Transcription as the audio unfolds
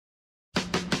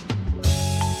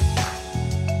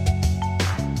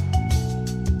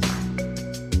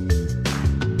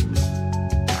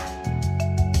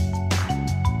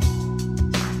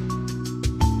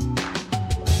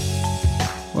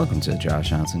Welcome to the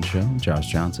Josh Johnson Show. I'm Josh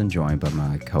Johnson, joined by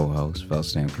my co-host, fellow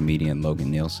stand-up comedian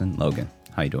Logan Nielsen. Logan,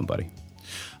 how you doing, buddy?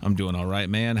 I'm doing all right,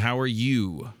 man. How are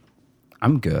you?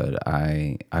 I'm good.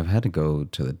 I've had to go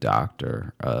to the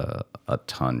doctor a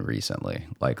ton recently,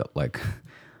 like a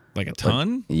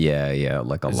ton? Yeah,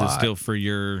 like a Is lot. it still for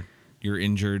your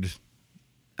injured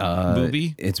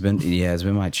booby? It's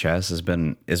been my chest. It's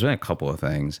been a couple of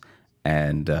things,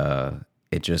 and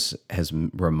it just has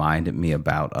reminded me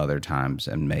about other times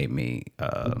and made me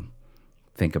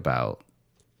think about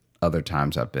other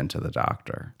times I've been to the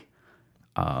doctor.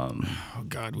 Oh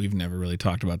God, we've never really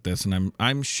talked about this, and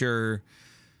I'm sure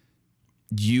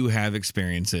you have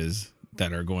experiences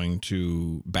that are going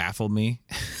to baffle me.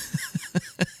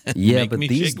 Yeah, but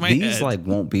these like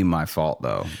won't be my fault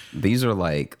though. These are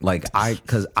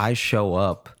because I show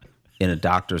up in a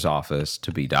doctor's office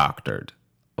to be doctored.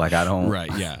 Like I don't.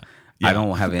 Right. Yeah. I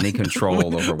don't have any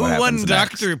control over what happens One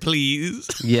doctor, next. Please.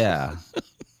 Yeah.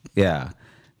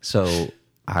 So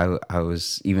I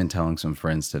was even telling some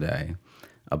friends today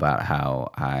about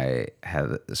how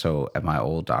at my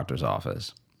old doctor's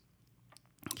office.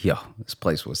 This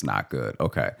place was not good.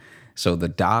 Okay. So the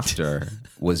doctor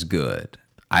was good.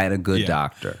 I had a good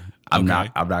doctor. I'm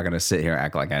not going to sit here and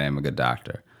act like I am a good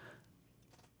doctor.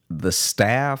 The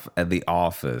staff at the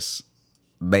office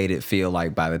made it feel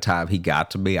like by the time he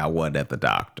got to me, I wasn't at the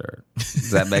doctor.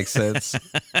 Does that make sense?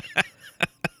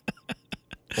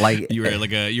 Like you're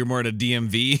more at a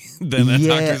DMV than a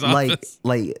doctor's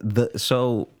office.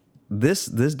 So this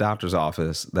doctor's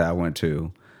office that I went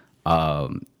to,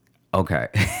 okay.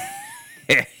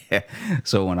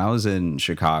 So when I was in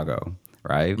Chicago,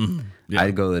 right,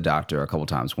 I'd go to the doctor a couple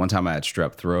times. One time I had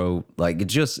strep throat. Like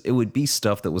it would be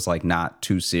stuff that was like not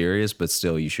too serious, but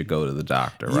still you should go to the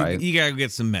doctor, right? You gotta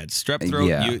get some meds. Strep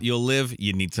throat, you'll live.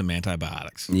 You need some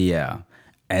antibiotics. Yeah.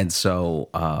 And so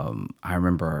I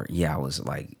remember, I was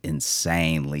like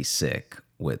insanely sick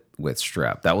with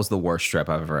strep. That was the worst strep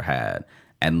I've ever had.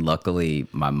 And luckily,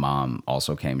 my mom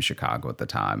also came to Chicago at the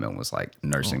time and was like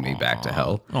nursing me back to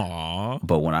health. Aww.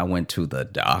 But when I went to the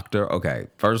doctor, okay,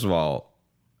 first of all,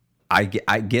 I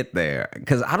get there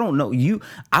because I don't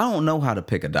know how to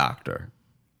pick a doctor.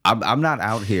 I'm not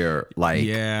out here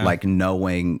like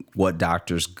knowing what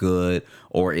doctor's good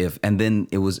or if. And then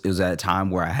it was at a time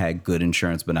where I had good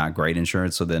insurance but not great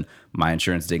insurance. So then my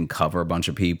insurance didn't cover a bunch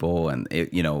of people, and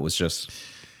it was just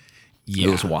it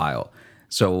was wild.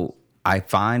 So I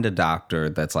find a doctor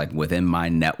that's like within my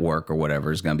network or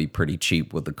whatever is going to be pretty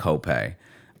cheap with the copay.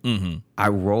 Mm-hmm. I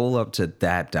roll up to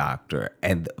that doctor,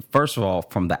 and first of all,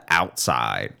 from the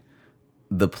outside,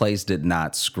 the place did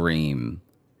not scream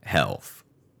health.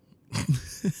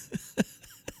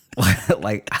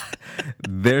 Like,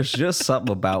 there's just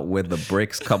something about when the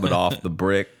bricks coming off the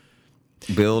brick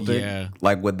building,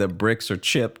 like when the bricks are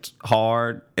chipped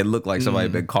hard, it looked like somebody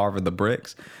had been carving the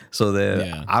bricks. So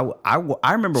then I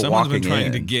remember someone's walking been trying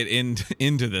in to get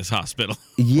into this hospital.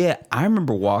 Yeah, I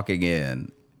remember walking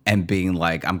in and being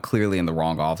like, I'm clearly in the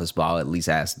wrong office, but I'll at least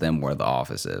ask them where the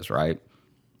office is, right?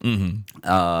 Mm-hmm.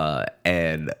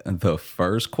 And the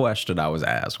first question I was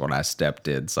asked when I stepped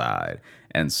inside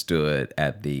and stood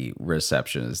at the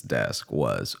receptionist's desk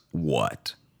was,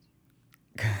 what?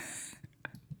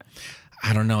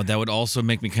 I don't know. That would also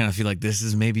make me kind of feel like this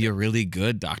is maybe a really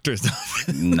good doctor's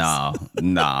office. Nah,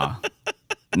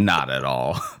 not at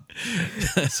all.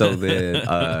 So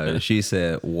then she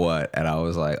said, what? And I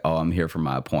was like, oh, I'm here for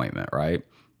my appointment, right?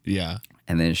 Yeah.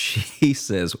 And then she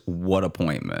says, what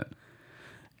appointment?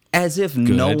 As if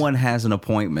no one has an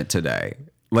appointment today.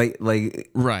 Like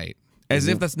right. As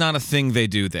if that's not a thing they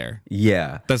do there.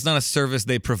 Yeah. That's not a service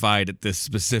they provide at this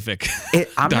specific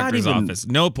doctor's office.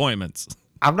 No appointments.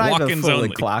 I'm not Walk-ins even fully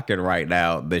only. clocking right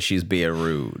now that she's being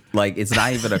rude. Like, it's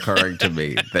not even occurring to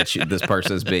me that this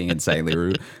person is being insanely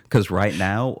rude. Because right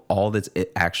now, all that's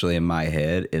actually in my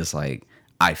head is like,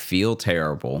 I feel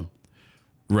terrible.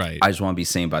 Right. I just want to be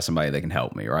seen by somebody that can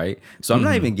help me, right? So I'm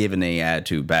not even giving any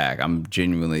attitude back. I'm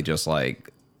genuinely just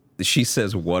like, she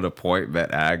says, what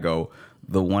appointment? And I go,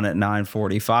 the one at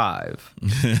 9:45.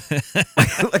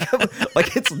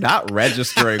 like it's not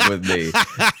registering with me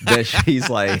that she's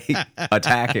like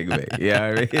attacking me. You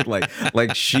know what I mean?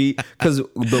 Like she, because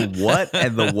the what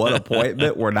and the what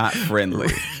appointment were not friendly.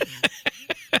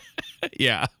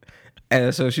 Yeah.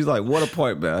 And so she's like, what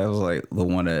appointment? I was like, the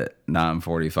one at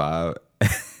 9:45.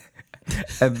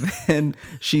 And then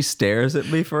she stares at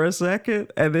me for a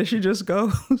second, and then she just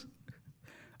goes,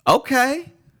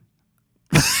 okay.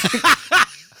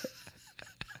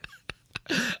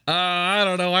 I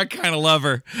don't know. I kind of love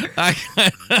her.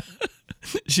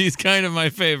 She's kind of my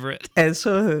favorite. And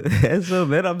so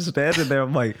then I'm standing there.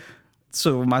 I'm like,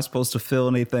 so am I supposed to fill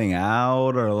anything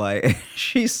out or like?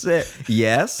 She said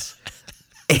yes.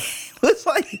 It was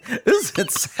like, this is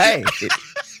insane.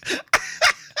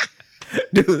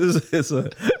 Dude, this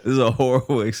is a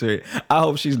horrible experience. I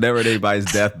hope she's never at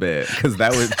anybody's deathbed, because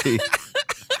that would be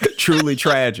truly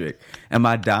tragic. Am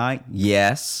I dying?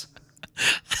 Yes.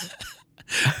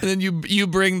 And then you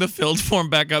bring the filled form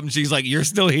back up, and she's like, "You're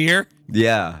still here?"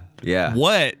 Yeah.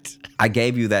 What? I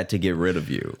gave you that to get rid of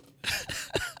you.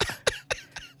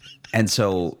 And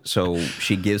so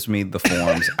she gives me the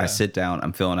forms. I sit down.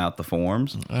 I'm filling out the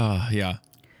forms. Oh, yeah.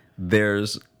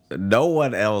 There's no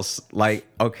one else. Like,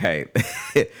 okay,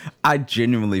 I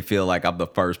genuinely feel like I'm the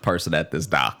first person at this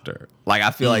doctor. Like,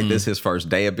 I feel like this is his first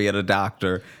day of being a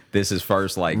doctor. This is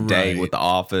first like day with the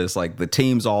office. Like, the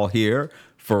team's all here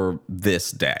for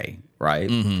this day, right?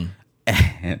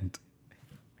 And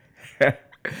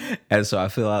and so I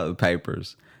fill out the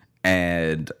papers,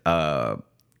 and I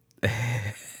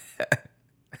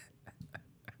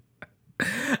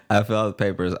fill out the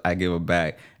papers, I give them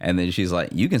back, and then she's like,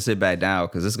 "You can sit back down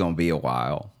because it's gonna be a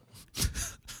while."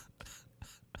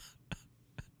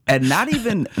 And not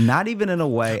even in a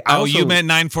way. You meant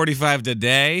 9:45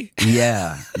 today?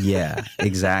 Yeah,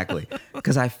 exactly.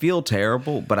 Because I feel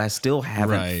terrible, but I still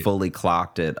haven't fully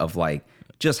clocked it of like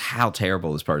just how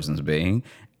terrible this person's being,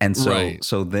 and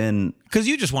so then because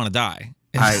you just want to die.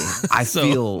 I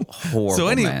feel horrible. So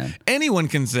anyone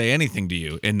can say anything to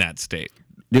you in that state.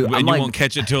 Dude, and you won't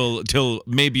catch it till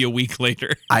maybe a week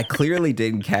later. I clearly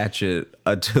didn't catch it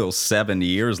until 7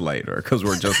 years later, because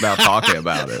we're just now talking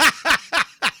about it.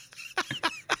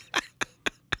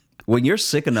 When you're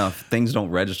sick enough, things don't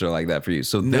register like that for you.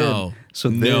 No,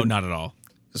 not at all.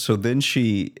 So then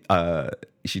she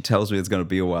tells me it's going to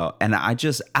be a while, and I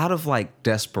just, out of like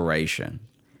desperation,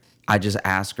 I just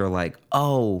ask her like,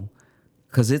 "Oh,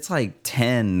 because it's like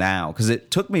 10 now," because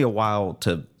it took me a while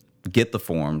to get the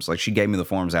forms. Like, she gave me the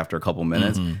forms after a couple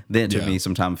minutes. Then it took me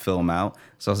some time to fill them out.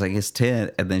 So I was like, "It's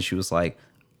 10." And then she was like,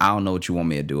 "I don't know what you want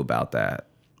me to do about that."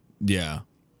 Yeah.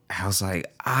 I was like,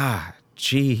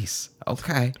 geez.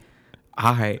 Okay.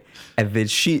 All right. And then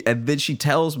she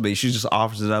tells me, she just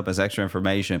offers it up as extra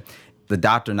information. The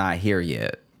doctor not here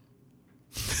yet.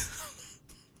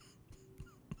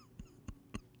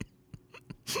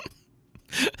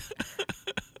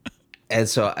 And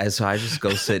so I just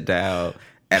go sit down,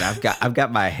 and I've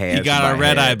got my hands. He got a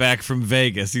red eye back from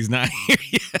Vegas. He's not here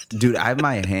yet. Dude, I have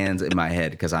my hands in my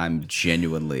head because I'm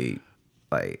genuinely,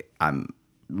 like, I'm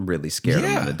really scared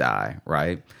I'm gonna die,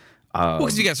 right? Well,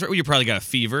 because you probably got a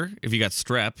fever. If you got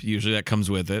strep, usually that comes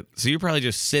with it. So you're probably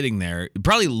just sitting there,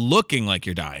 probably looking like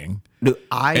you're dying. Dude,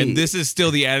 and this is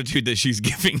still the attitude that she's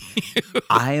giving you.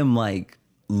 I am like,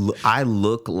 I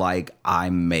look like I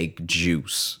make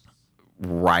juice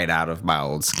right out of my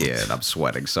own skin. I'm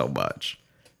sweating so much.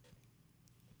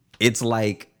 It's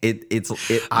like it.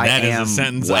 That is a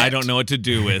sentence wet. I don't know what to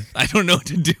do with. I don't know what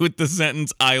to do with the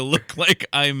sentence. I look like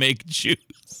I make juice.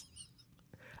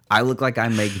 I look like I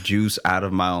make juice out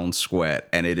of my own sweat,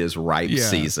 and it is ripe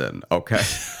season. Okay,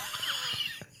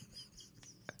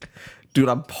 dude,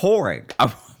 I'm pouring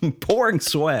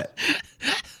sweat.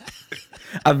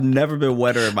 I've never been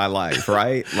wetter in my life,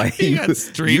 right? Like, you got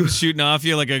streams shooting off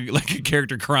you like a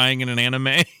character crying in an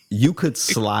anime. You could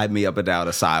slide me up and down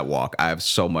a sidewalk. I have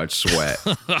so much sweat.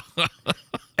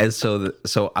 And so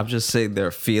I'm just sitting there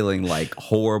feeling like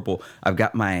horrible. I've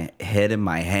got my head in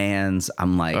my hands.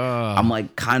 I'm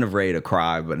like kind of ready to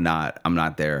cry, but I'm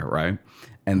not there, right?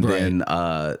 And then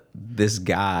this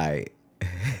guy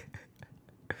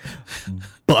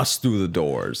busts through the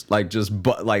doors, like just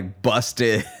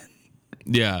busted.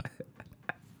 Yeah.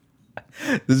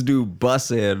 This dude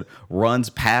busts in, runs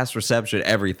past reception,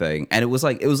 everything, and it was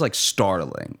like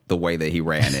startling the way that he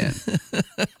ran in.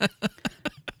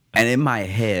 And in my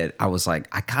head, I was like,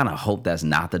 I kind of hope that's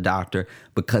not the doctor,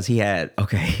 because he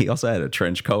also had a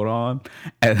trench coat on,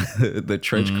 and the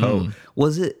trench coat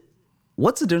what's the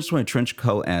difference between a trench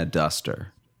coat and a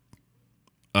duster?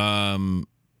 I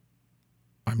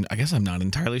guess I'm not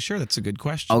entirely sure. That's a good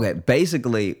question. Okay,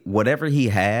 basically, whatever he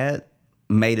had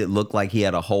made it look like he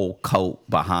had a whole coat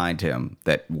behind him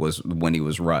that was when he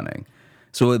was running.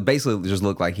 So it basically just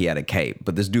looked like he had a cape.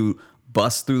 But this dude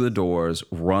busts through the doors,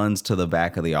 runs to the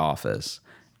back of the office,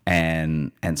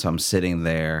 and so I'm sitting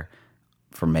there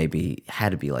for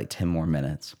had to be like 10 more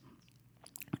minutes.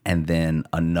 And then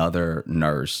another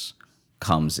nurse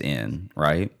comes in,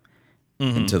 right?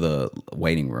 Into the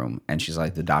waiting room, and she's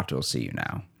like, "The doctor will see you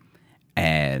now."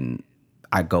 And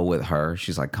I go with her.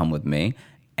 She's like, "Come with me."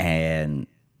 And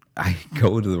I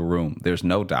go to the room. There's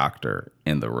no doctor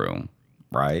in the room,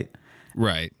 right?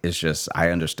 Right. It's just, I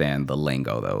understand the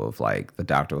lingo though of like the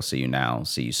doctor will see you now,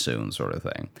 see you soon sort of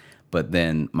thing. But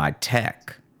then my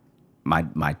tech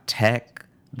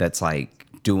that's like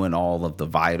doing all of the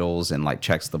vitals and like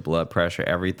checks the blood pressure,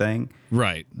 everything.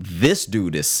 Right. This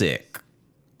dude is sick.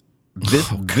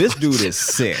 This dude is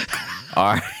sick.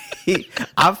 All right.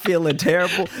 I'm feeling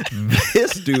terrible.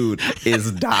 This dude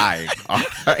is dying. All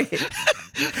right.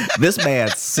 This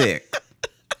man's sick.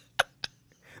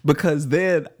 Because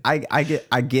then I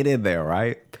get in there,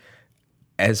 right?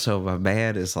 And so my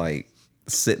man is like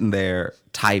sitting there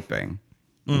typing,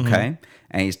 okay?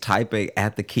 And he's typing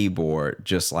at the keyboard,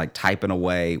 just like typing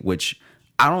away, which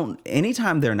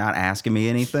anytime they're not asking me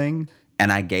anything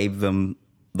and I gave them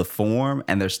the form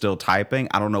and they're still typing,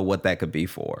 I don't know what that could be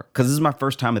for. Because this is my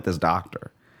first time at this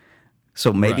doctor.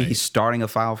 So maybe he's starting a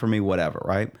file for me, whatever,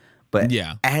 right? But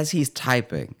as he's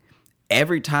typing,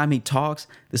 every time he talks,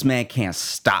 this man can't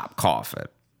stop coughing,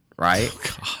 right? Oh,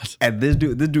 God. And this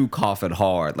dude coughing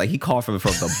hard. Like he coughing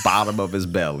from the bottom of his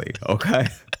belly, okay?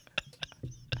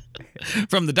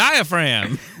 From the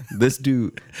diaphragm. This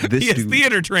dude. He has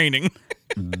theater training.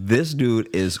 This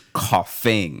dude is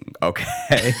coughing,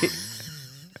 okay?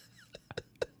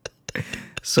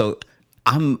 So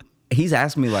he's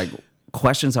asking me like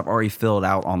questions I've already filled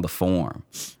out on the form.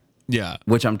 Yeah.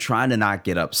 Which I'm trying to not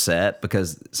get upset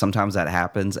because sometimes that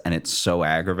happens and it's so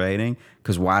aggravating.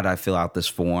 Because why did I fill out this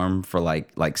form for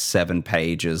like 7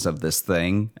 pages of this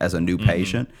thing as a new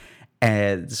patient?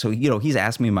 And so, he's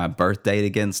asking me my birth date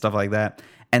again, stuff like that.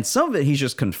 And some of it he's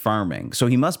just confirming. So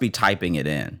he must be typing it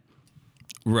in.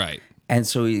 Right. And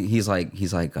so he's like,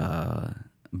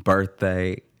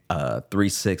 birthday,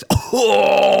 3/6.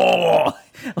 Oh!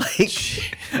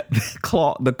 Like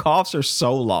the coughs are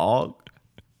so long.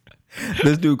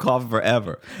 This dude coughing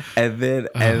forever. And then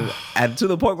and to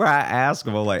the point where I ask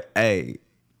him, I'm like, hey,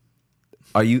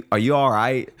 are you all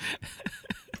right?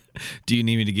 Do you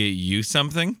need me to get you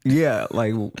something? Yeah,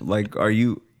 like are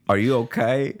you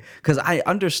okay? Because I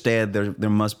understand there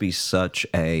must be such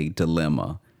a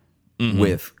dilemma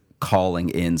with calling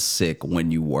in sick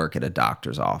when you work at a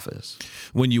doctor's office.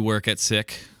 When you work at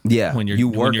sick? Yeah, when you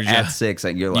work at sick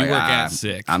and you're like, you work at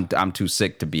sick. I'm too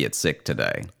sick to be at sick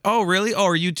today. Oh, really?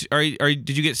 Oh, did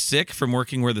you get sick from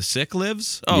working where the sick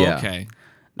lives? Oh, yeah. Okay.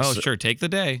 Oh, sure, take the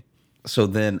day. So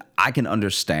then I can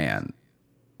understand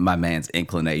my man's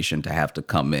inclination to have to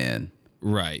come in.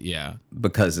 Right, yeah.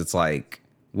 Because it's like,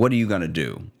 what are you going to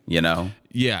do,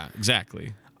 Yeah,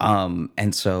 exactly.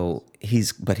 And so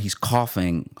he's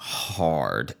coughing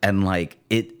hard. And like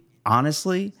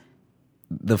honestly,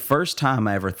 the first time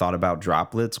I ever thought about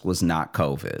droplets was not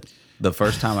COVID. The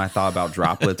first time I thought about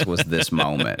droplets was this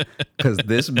moment. Because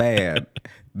this man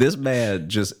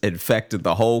just infected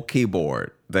the whole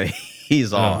keyboard that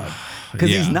he's on.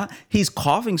 Because he's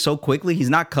coughing so quickly, he's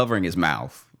not covering his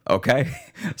mouth. Okay.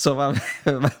 So my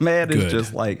man is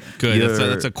just like, good.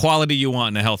 That's a quality you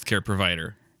want in a healthcare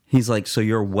provider. He's like, so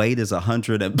your weight is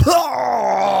 100 and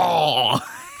oh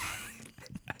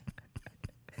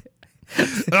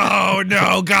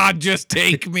no, God, just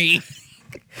take me.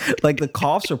 Like the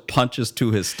coughs are punches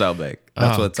to his stomach.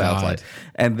 That's what it sounds like.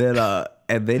 And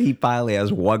then he finally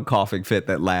has one coughing fit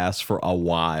that lasts for a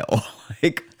while.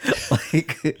 like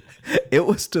it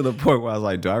was to the point where I was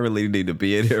like, do I really need to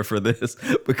be in here for this?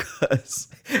 Because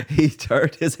he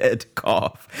turned his head to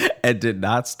cough and did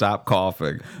not stop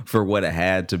coughing for what it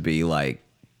had to be like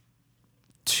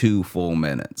 2 full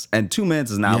minutes. And 2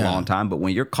 minutes is not a long time, but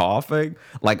when you're coughing,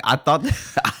 like I thought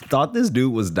this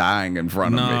dude was dying in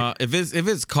front of me. If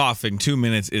it's coughing, 2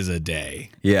 minutes is a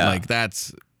day. Yeah. Like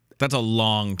that's a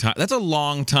long time. That's a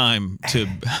long time to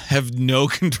have no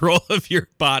control of your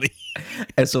body.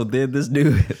 And so then this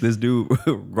dude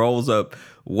rolls up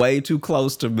way too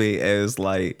close to me and is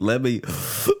like, let me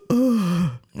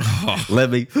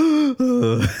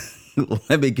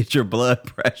get your blood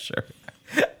pressure.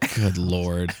 Good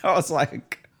Lord. I was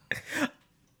like,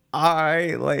 all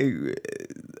right, like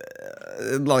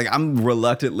I'm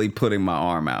reluctantly putting my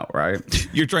arm out, right?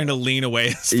 You're trying to lean away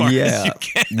as far as you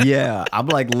can. Yeah. I'm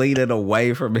like leaning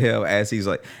away from him as he's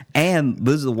like, and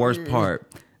this is the worst part.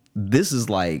 This is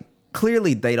like,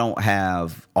 clearly they don't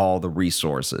have all the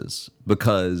resources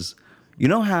because you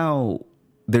know how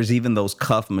there's even those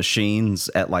cuff machines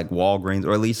at like Walgreens,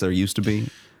 or at least there used to be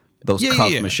those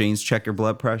cuff machines check your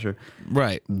blood pressure.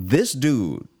 Right. This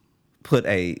dude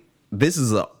this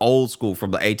is an old school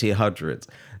from the 1800s.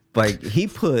 Like he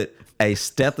put a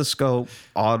stethoscope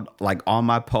on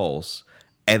my pulse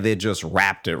and then just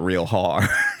wrapped it real hard.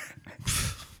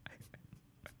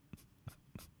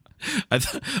 I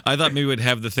thought maybe we'd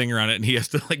have the thing around it and he has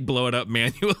to like blow it up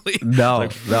manually. No,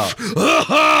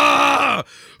 no.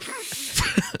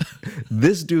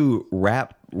 This dude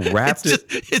wrapped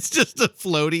it's just a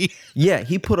floaty. Yeah,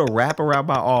 he put a wrap around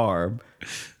my arm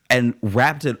and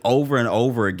wrapped it over and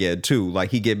over again too.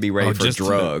 Like he get me ready for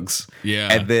drugs.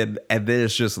 Yeah. And then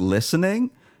it's just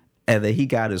listening. And then he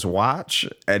got his watch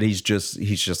and he's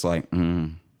just like,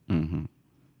 oh!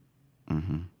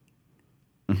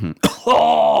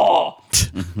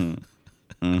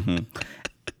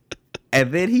 And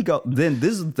then then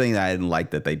this is the thing that I didn't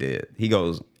like that they did. He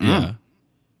goes,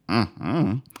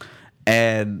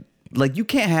 and like you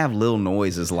can't have little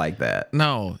noises like that.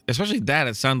 No, especially that.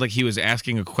 It sounded like he was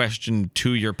asking a question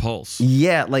to your pulse.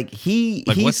 Yeah, like he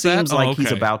seems like he's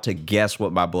okay. about to guess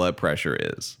what my blood pressure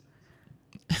is.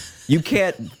 You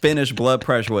can't finish blood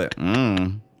pressure with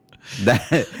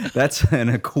that's an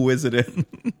inquisitive.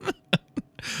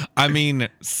 I mean,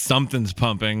 something's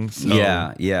pumping. So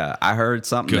Yeah. I heard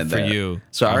something good in for there. you.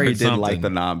 So I already did like the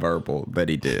nonverbal that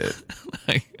he did.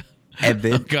 And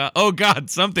then oh God,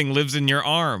 something lives in your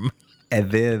arm.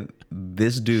 And then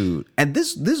this dude, and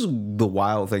this is the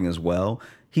wild thing as well.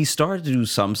 He started to do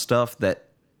some stuff that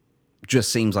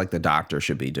just seems like the doctor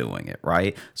should be doing it,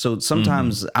 right? So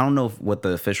sometimes I don't know what the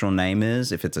official name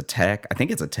is. If it's a tech, I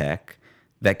think it's a tech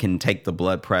that can take the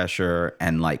blood pressure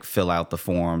and like fill out the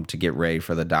form to get ready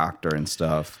for the doctor and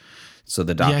stuff. So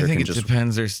the doctor I think can it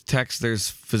depends. There's techs, there's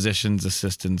physicians,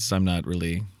 assistants. I'm not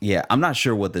really. Yeah, I'm not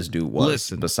sure what this dude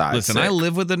was. Listen, I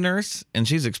live with a nurse, and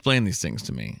she's explained these things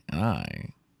to me. I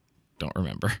don't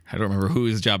remember. I don't remember who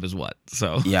his job is what.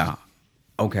 So yeah.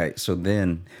 Okay, so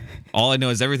then all I know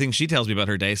is everything she tells me about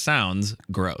her day sounds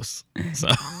gross.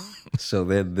 So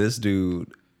then this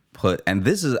dude and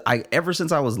this is ever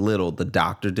since I was little, the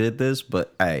doctor did this,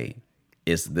 but hey,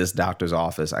 it's this doctor's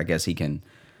office. I guess he can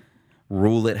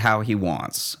rule it how he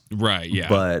wants. Right, yeah.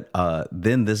 But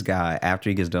then this guy, after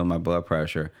he gets done with my blood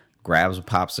pressure, grabs a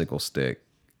popsicle stick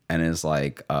and is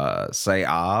like, say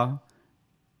ah.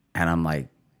 And I'm like,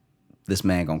 this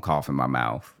man gonna cough in my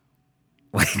mouth.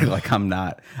 Like I'm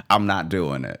not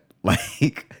doing it.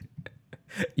 Like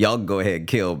y'all go ahead and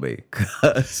kill me.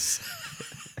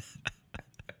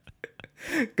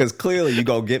 Cause clearly you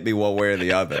gonna get me one way or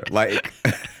the other. Like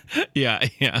yeah.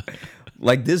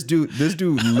 Like this dude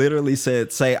literally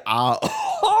said, say ah.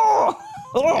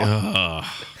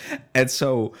 And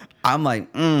so I'm like,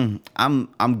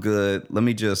 I'm good. Let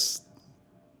me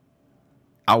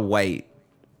I'll wait.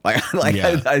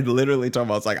 I literally told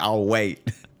him, I was like, I'll wait.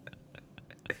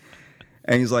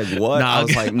 And he's like, what? Nah, I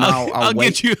was like, no, I'll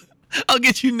wait. I'll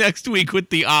get you next week with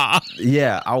the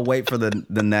Yeah, I'll wait for the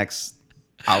next.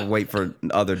 I'll wait for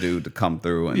the other dude to come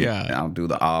through and I'll do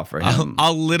the for him.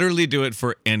 I'll literally do it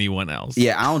for anyone else.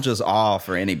 Yeah, I don't just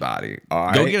for anybody. All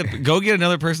right? Go get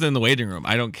another person in the waiting room.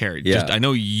 I don't care. Yeah. I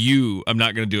know you. I'm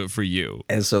not going to do it for you.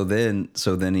 And so then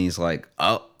he's like,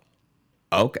 oh,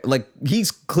 okay. Like he's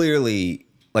clearly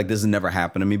like this has never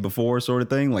happened to me before, sort of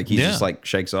thing. Like he just like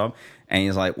shakes off and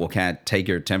he's like, well, can I take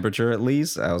your temperature at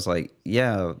least? I was like,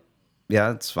 yeah,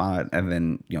 it's fine. And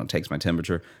then takes my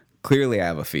temperature. Clearly I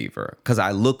have a fever because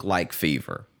I look like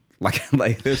fever. Like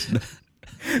there's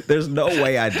no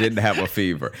way I didn't have a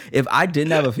fever. If I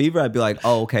didn't have a fever, I'd be like,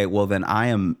 oh, okay, well then I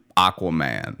am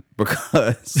Aquaman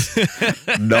because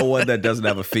no one that doesn't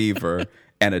have a fever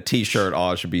and a t-shirt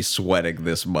on should be sweating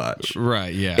this much.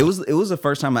 Right, yeah. It was the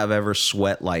first time I've ever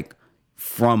sweat like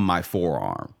from my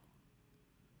forearm.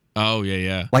 Oh,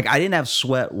 yeah. Like I didn't have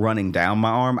sweat running down my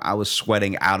arm. I was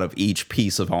sweating out of each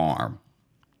piece of arm.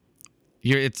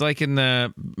 It's like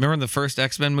remember in the first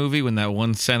X-Men movie when that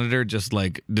one senator just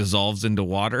like dissolves into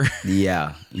water?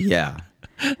 Yeah.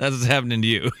 That's what's happening to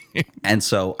you. And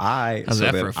so how's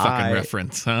that for a fucking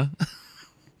reference, huh?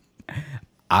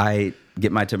 I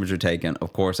get my temperature taken.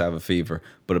 Of course, I have a fever.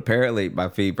 But apparently my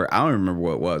fever, I don't remember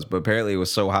what it was, but apparently it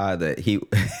was so high that he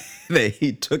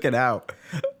took it out.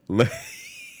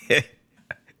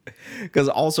 Because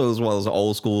also as well as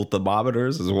old school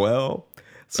thermometers as well.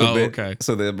 So okay.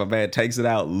 So then my man takes it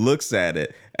out, looks at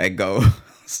it, and goes,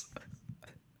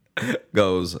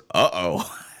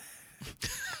 uh-oh.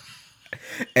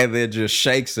 And then just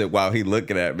shakes it while he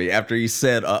looking at me. After he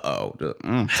said, uh-oh.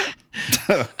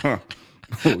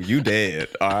 Oh, you dead,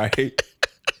 all right?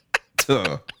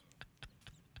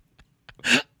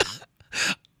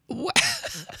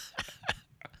 What?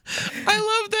 I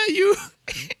love that you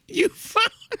found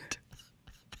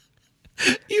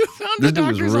a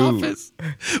doctor's office.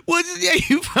 Well,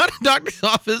 you found a doctor's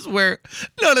office where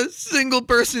not a single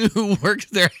person who works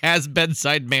there has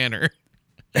bedside manner.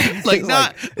 Like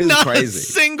not crazy. A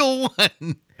single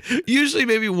one. Usually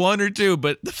maybe one or two,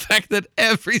 but the fact that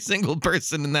every single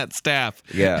person in that staff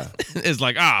is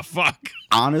like, fuck.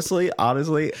 Honestly,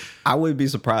 I wouldn't be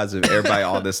surprised if everybody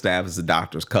on this staff is the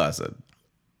doctor's cousin.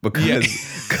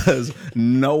 Because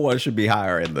no one should be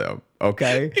hiring them.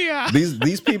 Okay? Yeah.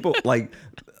 These people, like,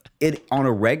 it on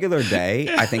a regular day,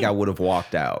 I think I would have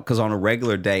walked out. Because on a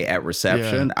regular day at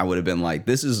reception, I would have been like,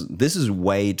 this is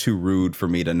way too rude for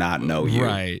me to not know you.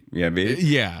 Right. You know what I mean?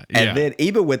 Yeah. And then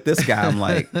even with this guy, I'm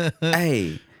like,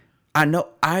 hey,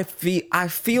 I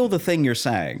feel the thing you're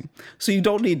saying. So you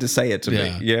don't need to say it to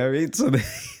me. You know what I mean? So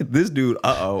this dude,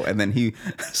 and then he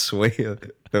swings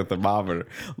the thermometer.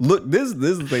 Look, this is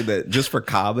the thing that, just for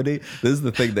comedy, this is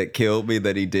the thing that killed me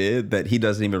that he did, that he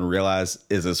doesn't even realize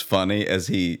is as funny as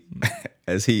it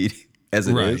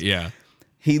is. Yeah.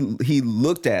 He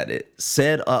looked at it,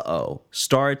 said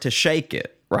started to shake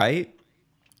it, right?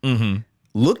 Mm-hmm.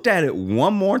 Looked at it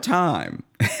one more time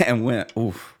and went,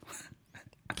 oof.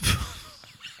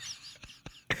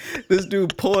 This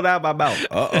dude pulled it out of my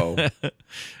mouth.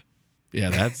 Yeah,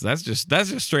 that's just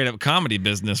straight up comedy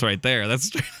business right there. That's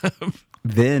straight up.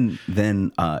 Then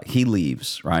he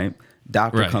leaves, right?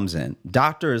 Doctor comes in.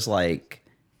 Doctor is like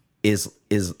is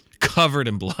covered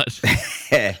in blood.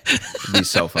 It'd be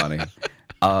so funny.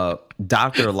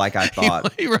 Doctor, like I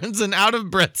thought, he runs an out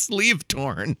of breath, sleeve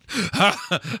torn.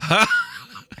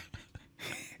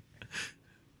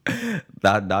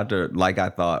 That doctor, like I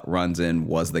thought, runs in,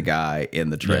 was the guy in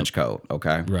the trench coat.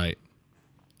 Okay, right.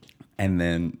 And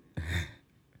then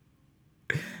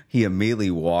he immediately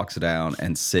walks down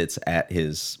and sits at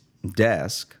his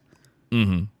desk,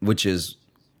 which is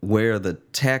where the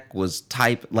tech was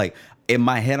typed. Like, in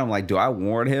my head, I'm like, do I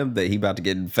warn him that he about to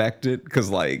get infected? Because,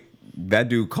 like, that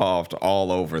dude coughed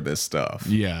all over this stuff.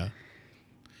 Yeah.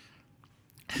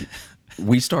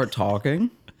 We start talking,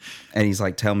 and he's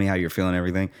like, tell me how you're feeling,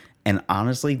 everything. And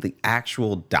honestly, the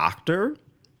actual doctor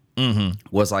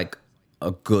was like a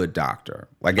good doctor.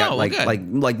 Like,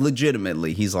 like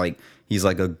legitimately, he's like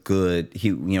a good,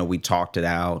 we talked it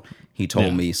out. He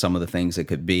told me some of the things it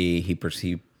could be. He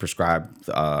prescribed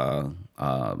some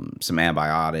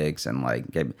antibiotics and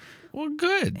like gave. Well,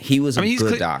 good. He was a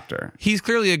good doctor. He's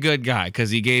clearly a good guy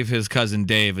because he gave his cousin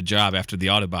Dave a job after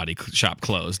the auto body shop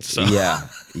closed. So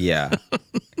yeah.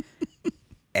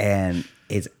 And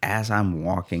it's as I'm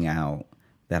walking out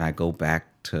that I go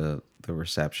back to the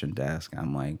reception desk.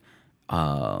 I'm like,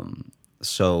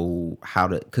 so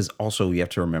because also you have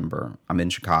to remember, I'm in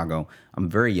Chicago. I'm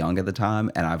very young at the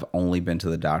time, and I've only been to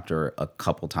the doctor a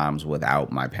couple times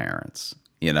without my parents,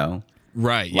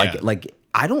 Right. Like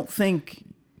I don't think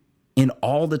in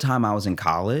all the time I was in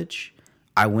college,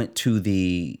 I went to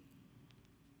the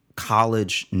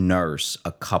college nurse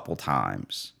a couple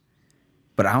times.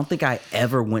 But I don't think I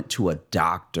ever went to a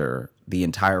doctor the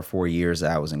entire 4 years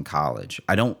that I was in college.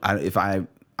 I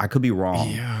could be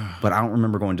wrong, but I don't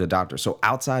remember going to a doctor. So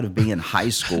outside of being in high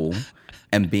school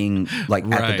and being like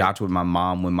at the doctor with my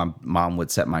mom when my mom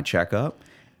would set my checkup,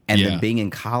 and then being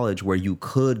in college where you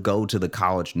could go to the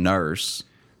college nurse.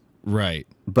 Right.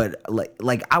 But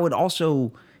like I would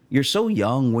also, you're so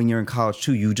young when you're in college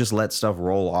too, you just let stuff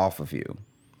roll off of you.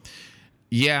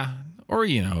 Yeah. Or,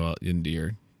 into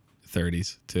your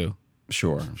 30s too.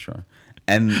 Sure.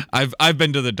 And I've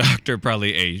been to the doctor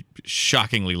probably a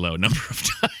shockingly low number of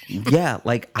times. Yeah,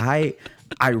 like I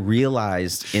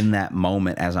realized in that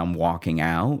moment as I'm walking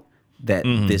out that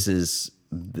this is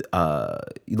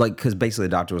because basically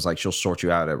the doctor was like, she'll sort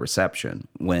you out at reception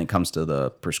when it comes to the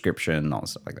prescription and all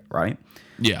stuff like that, right?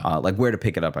 Yeah. Like where to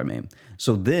pick it up, I mean.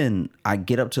 So then I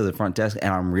get up to the front desk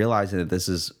and I'm realizing that this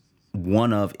is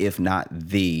one of, if not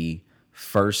the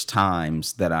first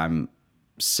times that I'm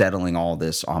settling all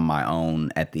this on my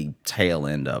own at the tail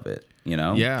end of it,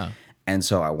 Yeah. And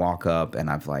so I walk up and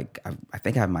I think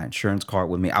I have my insurance card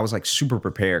with me. I was like super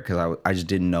prepared because I just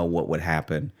didn't know what would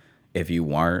happen if you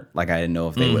weren't. Like I didn't know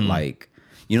if they would like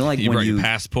you when brought your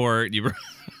passport,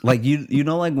 like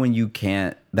like when you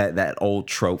can't, that old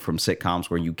trope from sitcoms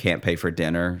where you can't pay for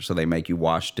dinner, so they make you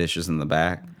wash dishes in the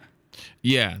back.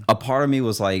 Yeah. A part of me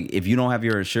was like, if you don't have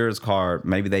your insurance card,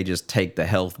 maybe they just take the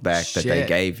health back that they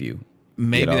gave you.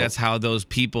 Maybe that's how those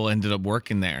people ended up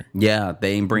working there. Yeah,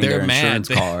 they didn't bring their insurance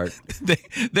card.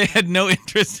 They had no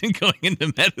interest in going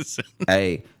into medicine.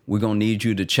 Hey, we're going to need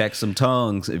you to check some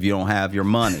tongues if you don't have your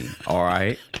money, all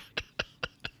right?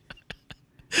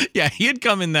 Yeah, he had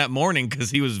come in that morning because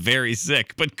he was very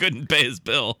sick but couldn't pay his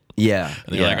bill. Yeah.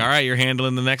 And they're like, all right, you're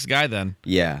handling the next guy then.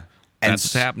 Yeah. That's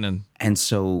what's happening. And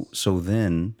so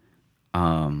then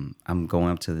I'm going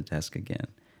up to the desk again,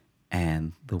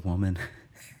 and the woman...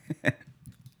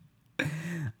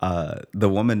 the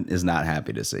woman is not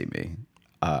happy to see me.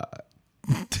 I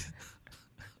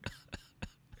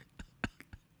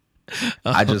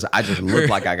just look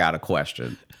like I got a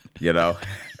question, you know.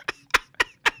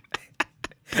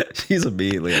 She's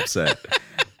immediately upset.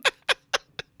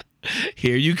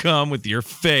 Here you come with your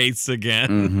face again.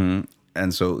 Mm-hmm.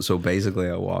 And so basically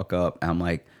I walk up and I'm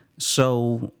like,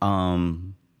 so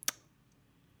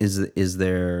is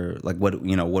there like what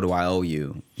do I owe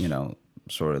you,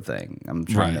 sort of thing. I'm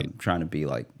trying to be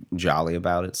like jolly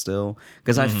about it still,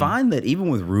 because I find that even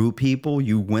with rude people,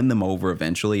 you win them over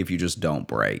eventually if you just don't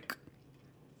break.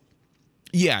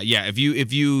 Yeah.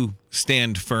 If you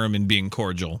stand firm in being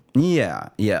cordial. Yeah.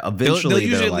 Eventually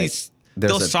they'll usually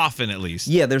they'll soften at least.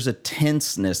 Yeah, there's a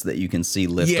tenseness that you can see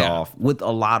lift off with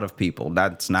a lot of people.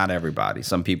 That's not everybody.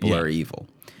 Some people are evil.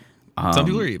 Some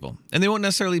people are evil, and they won't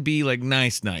necessarily be like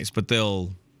nice, but they'll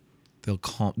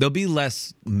be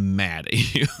less mad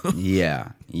at you.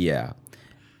 Yeah.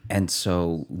 And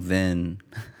so then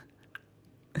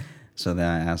I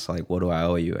asked, like, what do I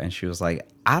owe you? And she was like,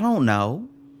 I don't know.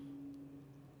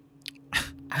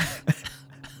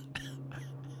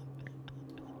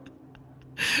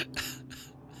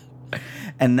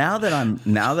 And now that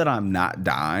I'm not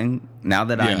dying, now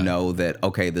that I know that,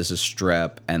 okay, this is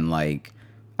strep and like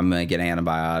I'm gonna get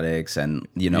antibiotics and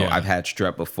I've had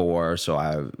strep before,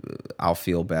 so I'll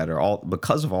feel better all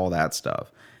because of all that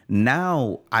stuff.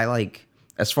 Now I like,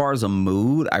 as far as a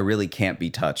mood, I really can't be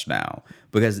touched now,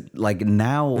 because like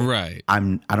now I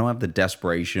don't have the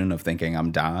desperation of thinking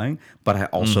I'm dying, but I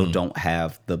also don't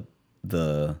have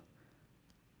the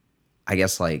I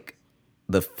guess like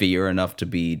the fear enough to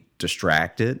be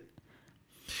distracted.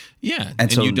 Yeah,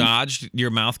 and so you dodged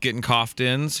your mouth getting coughed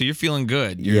in, so you're feeling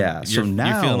good. You're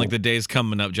feeling like the day's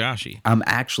coming up, Joshy. I'm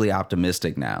actually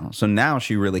optimistic now. So now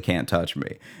she really can't touch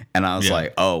me. And I was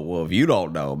like, oh, well, if you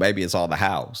don't know, maybe it's all the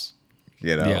house.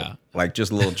 Like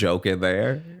just a little joke in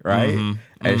there, right?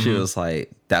 And she was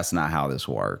like, that's not how this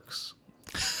works.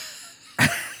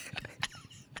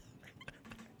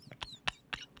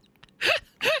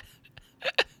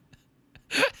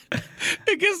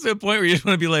 It gets to a point where you just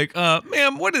want to be like,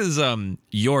 ma'am, what is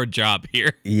your job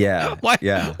here? Yeah. Why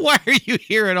are you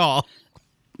here at all?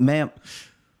 Ma'am,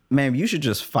 you should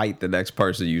just fight the next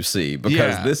person you see,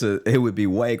 because it would be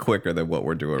way quicker than what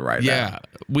we're doing right now.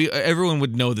 Yeah. Everyone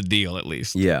would know the deal at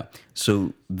least. Yeah.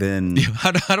 So then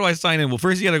how do I sign in? Well,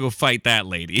 first you got to go fight that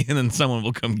lady, and then someone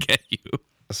will come get you.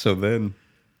 So then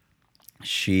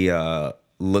she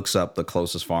looks up the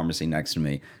closest pharmacy next to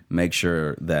me, make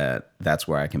sure that that's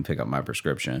where I can pick up my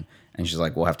prescription. And she's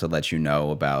like, we'll have to let you know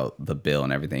about the bill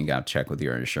and everything. You got to check with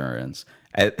your insurance.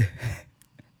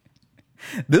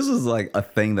 This is like a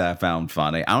thing that I found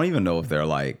funny. I don't even know if they're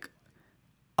like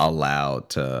allowed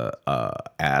to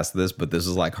ask this, but this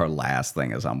is like her last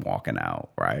thing as I'm walking out,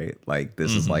 right? Like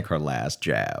this is like her last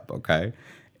jab, okay?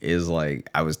 Is like,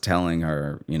 I was telling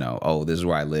her, oh, this is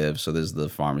where I live, so this is the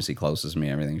pharmacy closest to me,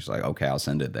 everything. She's like, okay, I'll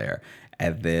send it there.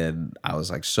 And then I was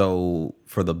like, so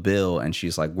for the bill, and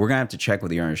she's like, we're gonna have to check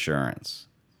with your insurance,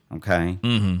 okay?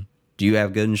 Do you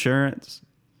have good insurance?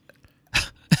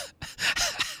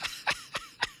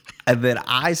 And then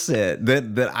I said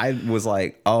that I was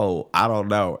like, oh, I don't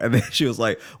know. And then she was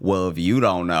like, well, if you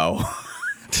don't know.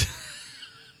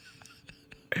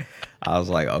 I was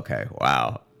like, okay,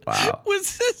 wow.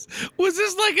 Was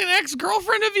this like an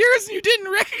ex-girlfriend of yours and you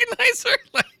didn't recognize her?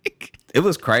 Like, it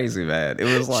was crazy, man. It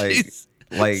was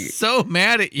like so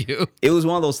mad at you. It was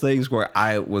one of those things where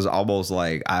I was almost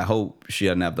like, I hope she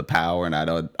doesn't have the power, and I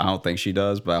don't think she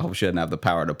does, but I hope she doesn't have the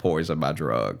power to poison my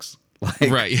drugs. Like,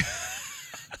 right.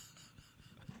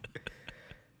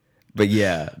 But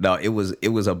yeah, no, it was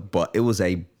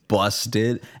a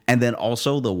busted. And then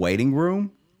also the waiting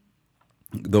room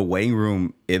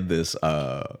in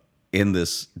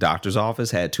this doctor's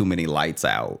office had too many lights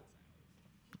out.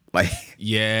 Like,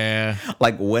 yeah,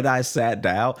 like when I sat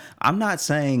down, I'm not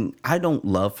saying I don't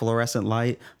love fluorescent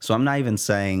light, so I'm not even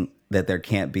saying that there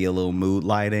can't be a little mood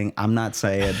lighting. I'm not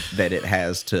saying that it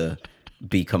has to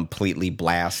be completely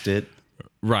blasted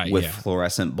with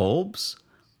fluorescent bulbs.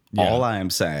 Yeah. All I am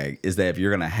saying is that if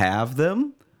you're going to have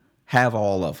them, have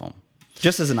all of them,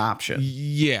 just as an option.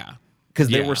 Yeah. Because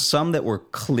there were some that were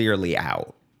clearly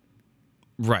out.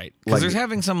 Right. Because there's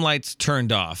having some lights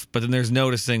turned off, but then there's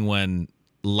noticing when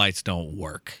lights don't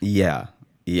work. Yeah.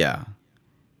 And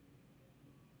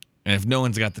if no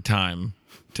one's got the time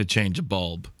to change a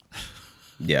bulb.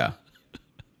 Yeah.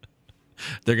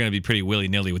 They're going to be pretty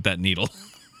willy-nilly with that needle.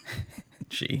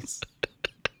 Jeez.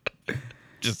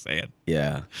 Just saying.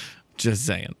 Yeah. Just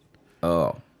saying.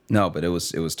 Oh, no, but it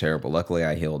was terrible. Luckily,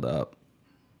 I healed up.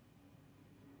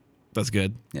 That's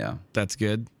good. Yeah. That's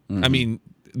good. Mm-hmm. I mean,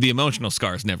 the emotional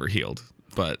scars never healed,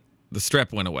 but the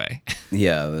strep went away.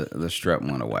 Yeah, the strep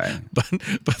went away. but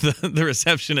the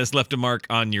receptionist left a mark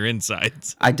on your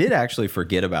insides. I did actually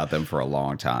forget about them for a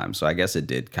long time, so I guess it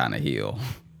did kind of heal.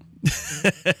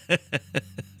 I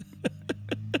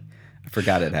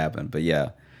forgot it happened, but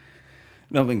yeah.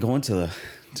 No, I've been going to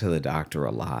the doctor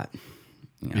a lot.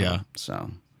 Yeah. So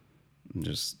I'm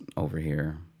just over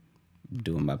here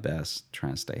doing my best,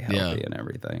 trying to stay healthy and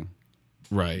everything.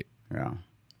 Right. Yeah.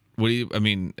 What do you, I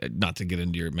mean, not to get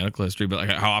into your medical history, but like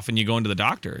how often you go into the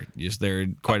doctor? You just there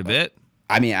quite a bit?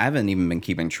 I mean, I haven't even been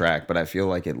keeping track, but I feel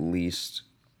like at least,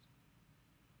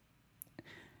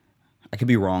 I could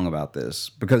be wrong about this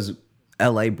because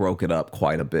LA broke it up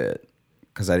quite a bit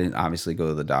because I didn't obviously go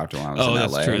to the doctor when I was in LA. Oh,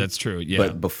 that's true. That's true. Yeah.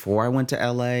 But before I went to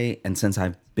LA, and since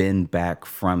I've been back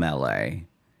from LA,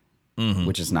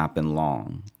 which has not been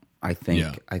long, I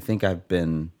think I've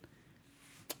been,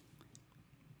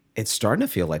 it's starting to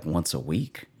feel like once a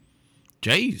week.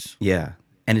 Jeez. Yeah.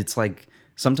 And it's like,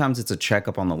 sometimes it's a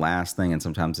checkup on the last thing and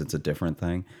sometimes it's a different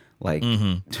thing. Like,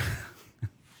 I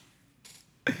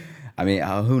mean,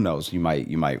 who knows? You might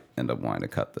end up wanting to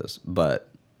cut this, but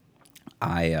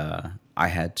I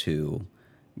had to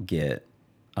get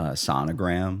a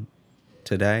sonogram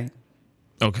today.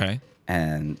 Okay.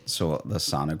 And so the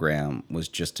sonogram was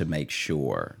just to make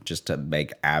sure, just to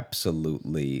make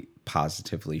absolutely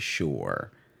positively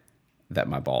sure that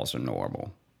my balls are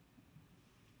normal.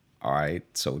 All right.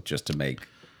 So just to make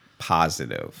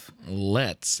positive.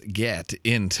 Let's get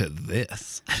into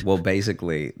this. Well,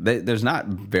 basically, there's not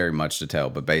very much to tell,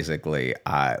 but basically,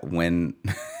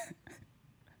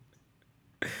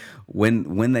 when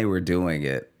they were doing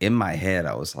it, in my head,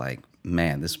 I was like,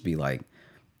 man, this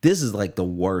is like the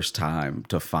worst time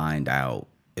to find out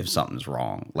if something's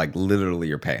wrong. Like literally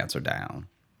your pants are down,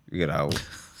 you know?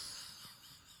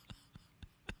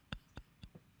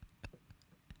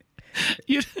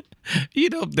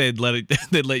 You'd hope they'd let you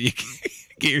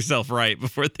get yourself right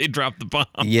before they drop the bomb.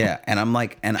 Yeah, and I'm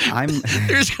like,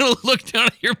 they're just gonna look down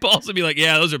at your balls and be like,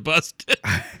 yeah, those are busted.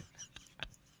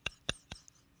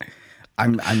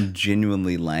 I'm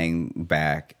genuinely laying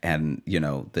back, and you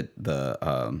know the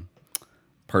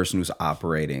person who's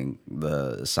operating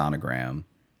the sonogram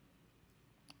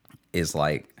is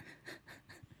like,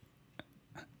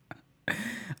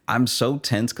 I'm so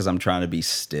tense because I'm trying to be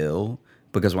still.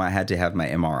 Because when I had to have my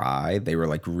MRI, they were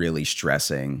like really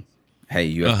stressing, hey,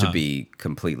 you have to be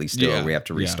completely still or we have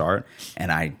to restart. Yeah.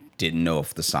 And I didn't know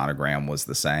if the sonogram was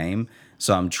the same.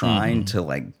 So I'm trying to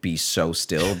like be so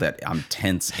still that I'm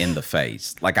tense in the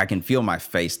face. Like I can feel my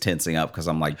face tensing up because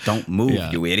I'm like, don't move,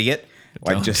 you idiot.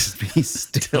 Like just be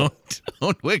still.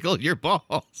 Don't wiggle your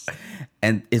balls.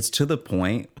 And it's to the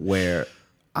point where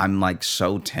I'm like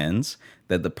so tense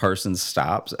that the person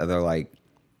stops and they're like,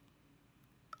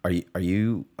 Are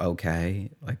you okay?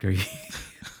 Like,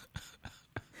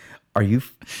 are you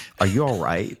all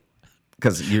right?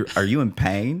 Because are you in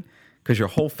pain? Because your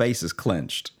whole face is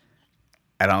clenched.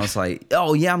 And I was like,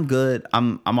 oh yeah, I'm good.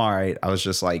 I'm all right. I was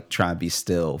just like trying to be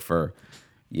still for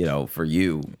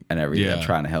you and everything. I'm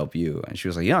trying to help you. And she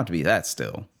was like, you don't have to be that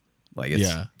still. Like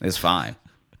it's fine.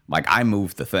 Like I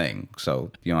moved the thing. So,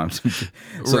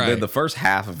 the first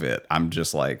half of it, I'm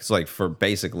just like, it's like for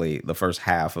basically the first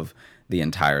half of the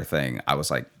entire thing, I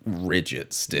was like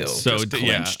rigid still, so just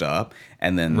clenched up.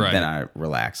 And then I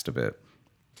relaxed a bit.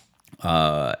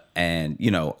 And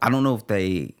I don't know if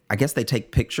I guess they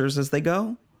take pictures as they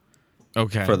go.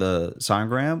 Okay. For the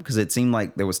sonogram, because it seemed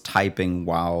like there was typing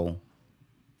while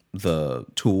the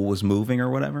tool was moving or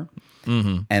whatever.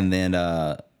 And then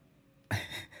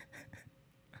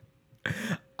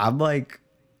I'm like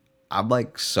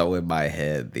so in my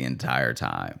head the entire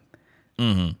time.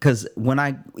 Because when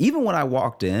I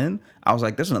walked in, I was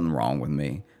like, there's nothing wrong with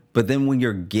me. But then when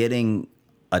you're getting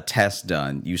a test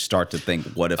done, you start to think,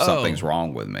 what if something's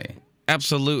wrong with me?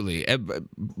 Absolutely.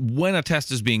 When a test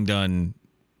is being done,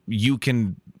 you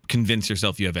can convince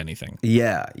yourself you have anything.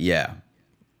 Yeah.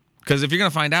 Because if you're going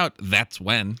to find out, that's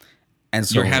when. And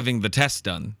so you're having the test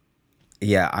done.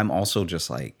 Yeah, I'm also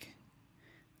just like,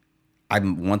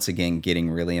 I'm once again getting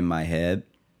really in my head,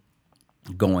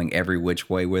 going every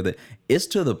which way with it. It's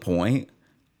to the point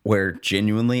where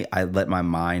genuinely I let my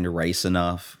mind race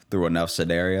enough through enough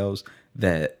scenarios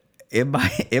that in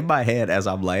my head as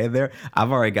I'm laying there,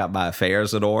 I've already got my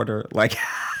affairs in order. Like,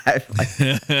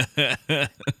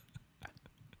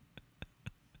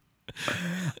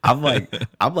 I'm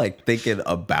like thinking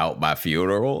about my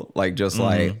funeral, like just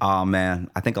like, oh man,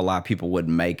 I think a lot of people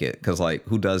wouldn't make it because like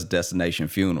who does destination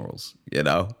funerals,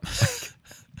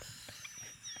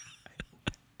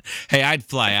 Hey, I'd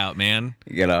fly out, man.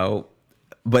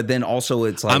 but then also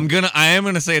it's like I am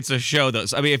gonna say it's a show though.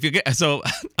 So, I mean, if you get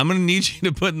I'm gonna need you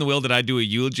to put in the will that I do a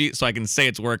eulogy so I can say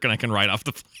it's work and I can write off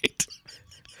the flight.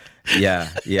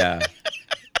 Yeah.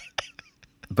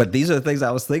 But these are the things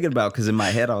I was thinking about because in my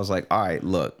head I was like, all right,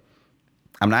 look,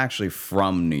 I'm not actually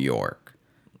from New York,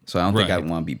 so I don't think I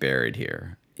want to be buried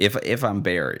here. If I'm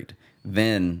buried,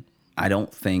 then I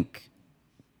don't think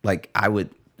like I would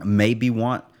maybe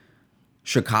want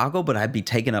Chicago, but I'd be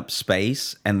taking up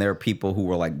space, and there are people who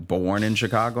were like born in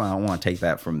Chicago. And I don't want to take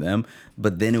that from them,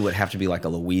 but then it would have to be like a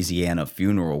Louisiana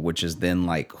funeral, which is then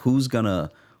like who's gonna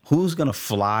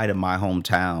fly to my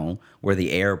hometown where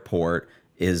the airport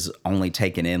is only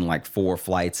taking in like 4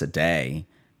 flights a day,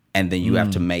 and then you have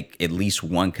to make at least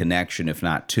one connection, if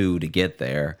not 2, to get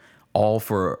there, all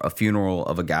for a funeral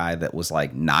of a guy that was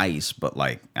like nice, but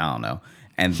like I don't know,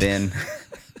 and then.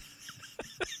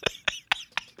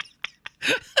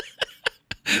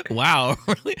 Wow,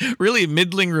 really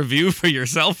middling review for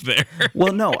yourself there.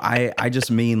 Well, no, I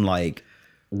just mean like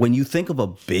when you think of a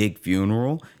big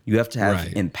funeral, you have to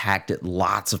have impacted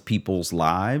lots of people's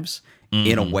lives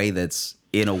in a way that's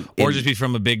or just be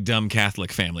from a big dumb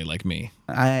Catholic family like me.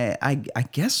 I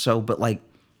guess so, but like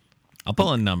I'll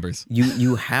pull in numbers.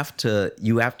 You have to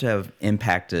have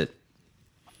impacted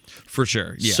for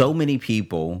sure. Yeah. So many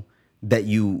people that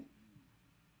you.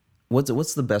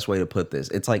 What's the best way to put this?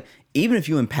 It's like even if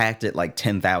you impacted like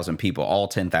 10,000 people, all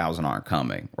 10,000 aren't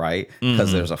coming, right?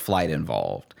 Because there's a flight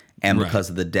involved and because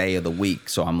of the day of the week.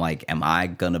 So I'm like, am I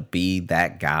going to be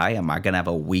that guy? Am I going to have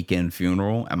a weekend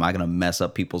funeral? Am I going to mess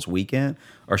up people's weekend?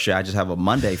 Or should I just have a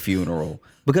Monday funeral?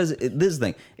 Because this is the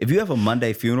thing. If you have a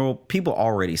Monday funeral, people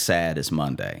already sad it's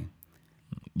Monday.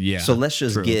 Yeah. So let's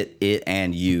just get it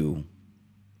and you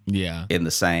in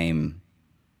the same.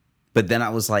 But then I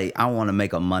was like, I don't want to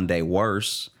make a Monday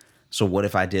worse. So what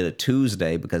if I did a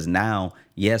Tuesday? Because now,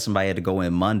 somebody had to go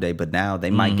in Monday, but now they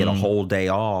might get a whole day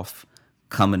off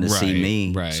coming to see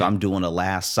me. Right. So I'm doing a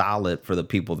last solid for the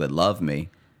people that love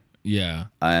me. Yeah.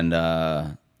 And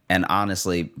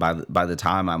honestly, by the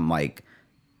time I'm like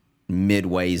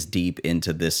midways deep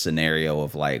into this scenario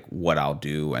of like what I'll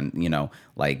do, and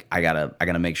like I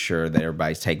gotta make sure that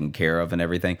everybody's taken care of and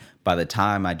everything. By the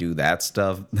time I do that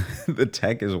stuff, the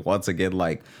tech is once again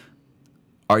like,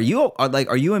 are you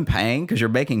in pain? Because you're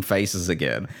making faces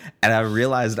again. And I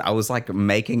realized I was like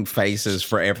making faces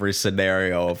for every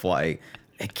scenario of like,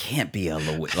 it can't be a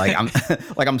like I'm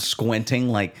like I'm squinting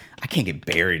like I can't get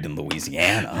buried in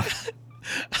Louisiana.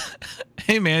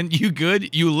 Hey man, you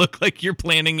good? You look like you're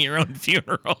planning your own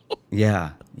funeral.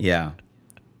 Yeah.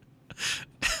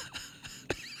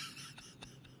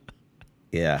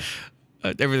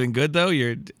 Everything good though?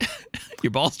 Your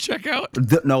balls check out?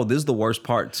 No, this is the worst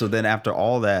part. So then after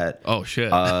all that, oh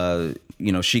shit.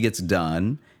 She gets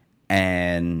done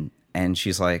and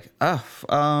she's like,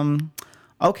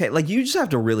 okay, like you just have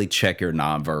to really check your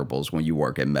nonverbals when you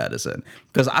work in medicine,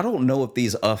 because I don't know if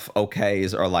these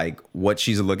okays are like what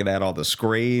she's looking at on the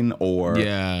screen or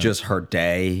just her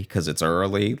day because it's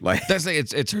early. Like that's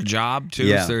it's her job too.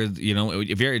 Yeah. So if you're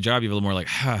at your job, you're a little more like,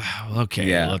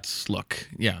 okay, let's look.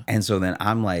 Yeah. And so then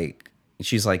I'm like,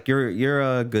 she's like,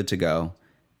 you're good to go.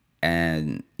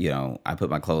 And I put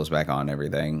my clothes back on and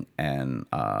everything, and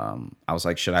I was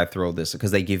like, should I throw this? Because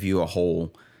they give you a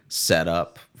whole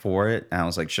setup for it, and I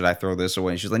was like, should I throw this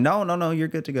away? And she's like, no, you're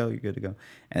good to go. And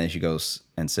then she goes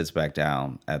and sits back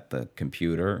down at the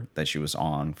computer that she was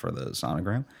on for the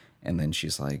sonogram, and then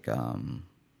she's like,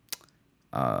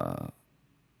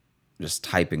 just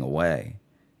typing away.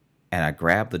 And I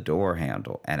grabbed the door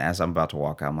handle, and as I'm about to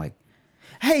walk out, I'm like,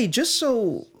 hey, I was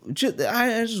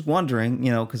just wondering,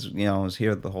 because I was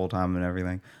here the whole time and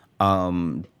everything.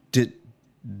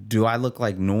 Do I look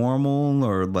like normal,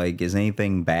 or like is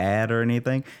anything bad or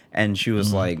anything? And she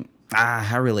was like,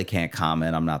 I really can't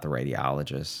comment. I'm not the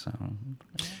radiologist. So.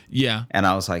 Yeah. And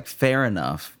I was like, fair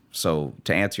enough. So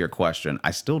to answer your question, I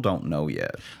still don't know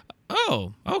yet.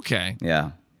 Oh, okay.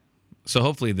 Yeah. So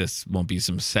hopefully this won't be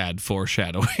some sad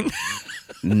foreshadowing.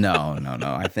 No.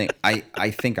 I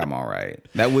think I'm all right.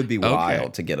 That would be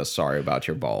wild to get a sorry about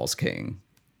your balls, King.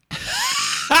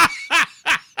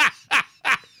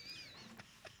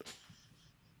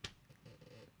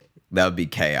 That would be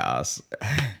chaos.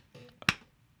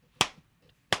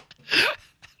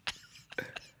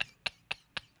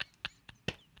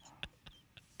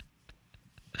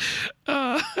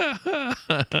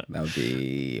 That would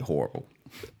be horrible.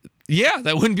 Yeah,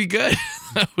 that wouldn't be good.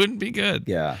 That wouldn't be good.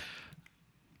 Yeah.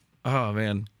 Oh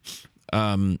man.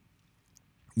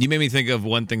 You made me think of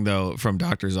one thing, though, from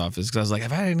doctor's office, because I was like,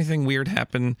 have I had anything weird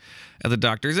happen at the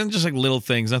doctor's? And just like little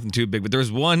things, nothing too big. But there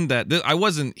was one that I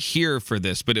wasn't here for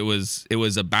this, but it was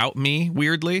about me,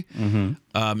 weirdly. It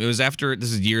was after,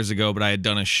 this is years ago, but I had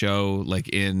done a show like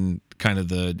in kind of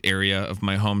the area of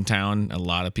my hometown. A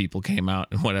lot of people came out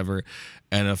and whatever.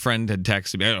 And a friend had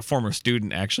texted me, a former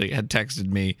student actually had texted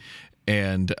me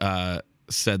and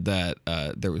said that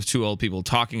there was two old people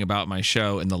talking about my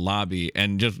show in the lobby,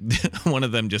 and just one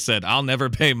of them just said, "I'll never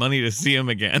pay money to see him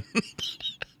again."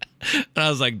 And I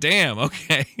was like, damn,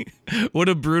 okay. What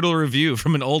a brutal review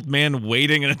from an old man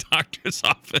waiting in a doctor's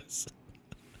office.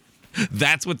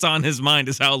 That's what's on his mind,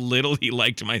 is how little he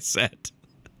liked my set.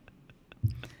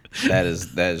 That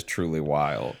is truly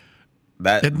wild.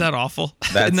 Isn't that awful?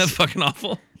 Isn't that fucking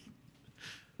awful?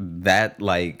 That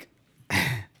like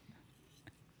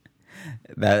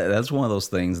that's one of those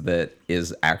things that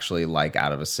is actually like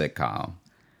out of a sitcom.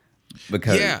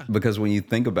 Because when you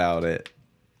think about it,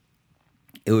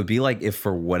 it would be like if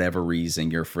for whatever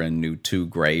reason your friend knew two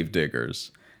grave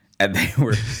diggers and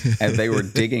they were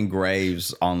digging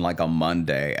graves on like a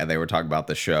Monday and they were talking about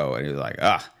the show and he was like,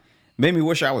 made me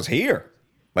wish I was here.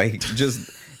 Like, just,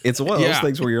 it's one of those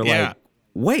things where you're like,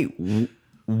 wait,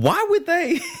 why would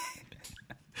they?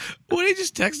 When he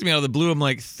just texted me out of the blue, I'm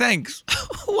like, thanks.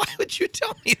 Why would you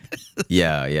tell me this?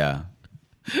 Yeah.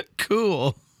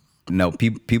 Cool. No,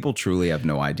 people truly have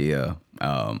no idea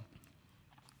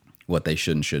what they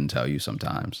should and shouldn't tell you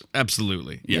sometimes.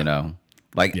 Absolutely. Yeah. You know?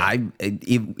 Like,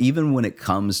 even when it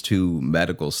comes to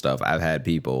medical stuff, I've had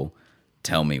people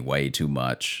tell me way too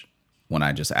much when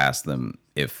I just ask them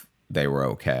if they were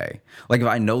okay. Like, if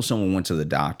I know someone went to the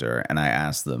doctor and I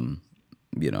ask them,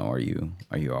 you know, are you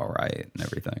all right and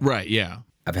everything? Right, yeah.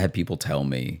 I've had people tell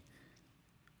me,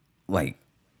 like,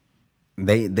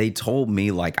 they told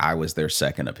me like I was their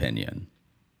second opinion.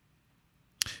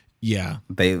 Yeah.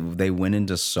 They went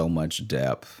into so much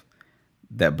depth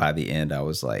that by the end I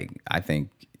was like, I think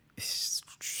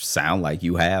sound like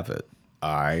you have it.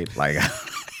 All right. Like,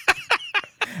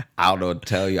 I don't know what to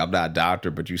tell you. I'm not a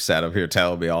doctor, but you sat up here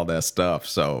telling me all that stuff.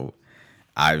 So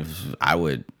I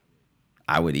would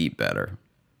eat better.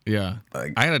 Yeah.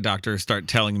 Like, I had a doctor start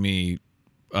telling me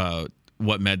what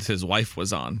meds his wife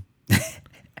was on.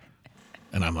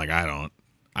 And I'm like, I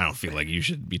don't feel like you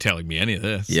should be telling me any of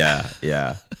this.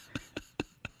 Yeah.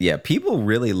 Yeah, people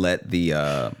really let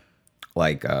the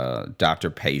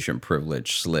doctor-patient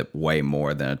privilege slip way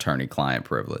more than attorney-client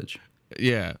privilege.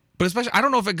 Yeah. But especially, I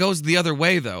don't know if it goes the other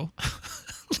way, though.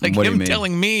 Like, what him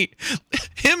telling me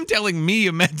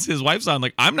a meds his wife's on,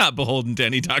 like, I'm not beholden to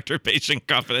any doctor-patient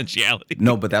confidentiality.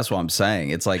 No, but that's what I'm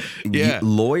saying. It's like,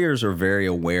 lawyers are very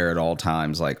aware at all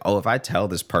times, like, oh, if I tell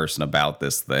this person about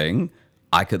this thing,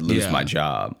 I could lose my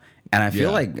job. And I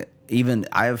feel like even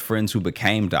I have friends who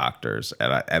became doctors,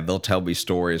 and they'll tell me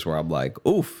stories where I'm like,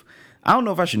 oof, I don't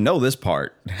know if I should know this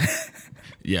part.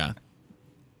 Yeah.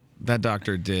 That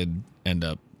doctor did end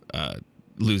up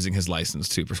losing his license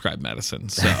to prescribe medicine.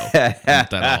 So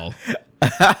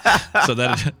so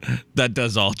that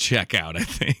does all check out, I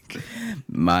think.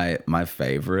 My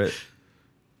favorite.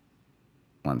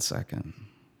 One second.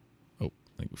 Oh,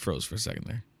 I think we froze for a second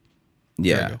there.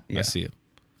 Yeah. I see it.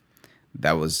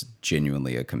 That was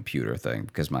genuinely a computer thing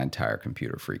because my entire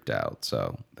computer freaked out.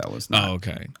 So that was not. Oh,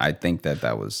 okay. I think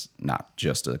that was not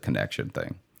just a connection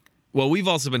thing. Well, we've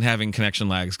also been having connection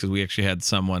lags because we actually had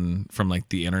someone from like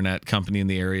the internet company in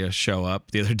the area show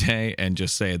up the other day and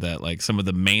just say that like some of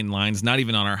the main lines, not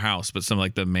even on our house, but some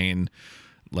like the main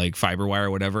like fiber wire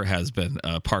or whatever has been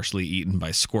partially eaten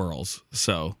by squirrels.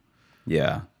 So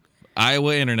yeah,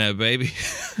 Iowa internet, baby.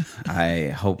 I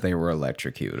hope they were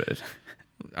electrocuted.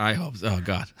 I hope so. Oh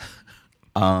God.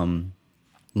 One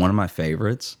of my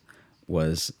favorites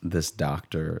was this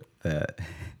doctor that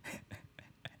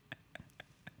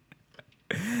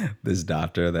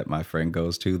my friend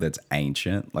goes to that's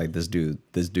ancient. Like this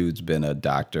dude's been a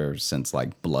doctor since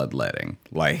like bloodletting.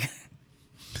 Like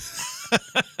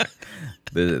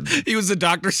he was a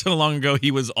doctor so long ago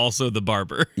he was also the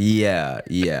barber. Yeah.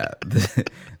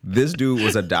 This dude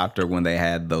was a doctor when they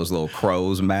had those little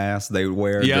crow's masks they would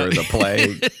wear during the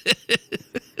plague.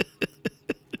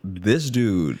 This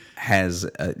dude has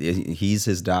he's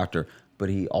his doctor, but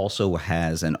he also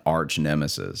has an arch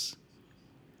nemesis.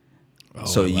 Oh,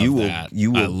 so you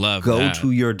will go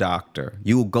to your doctor.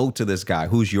 You will go to this guy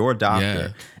who's your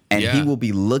doctor, and he will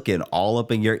be looking all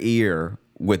up in your ear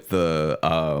with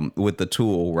the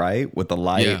tool, right? With the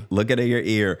light, looking at your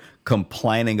ear,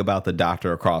 complaining about the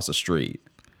doctor across the street.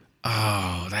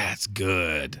 Oh, that's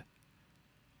good.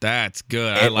 That's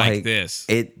good. I like this.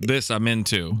 This I'm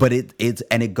into. But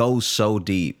it goes so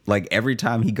deep. Like every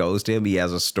time he goes to him, he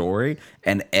has a story,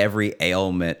 and every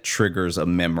ailment triggers a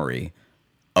memory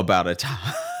about a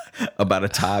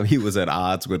time he was at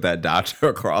odds with that doctor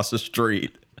across the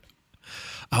street.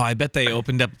 Oh, I bet they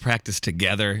opened up a practice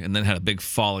together and then had a big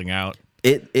falling out.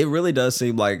 It really does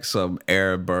seem like some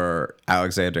Aaron Burr,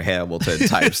 Alexander Hamilton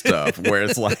type stuff, where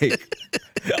it's like,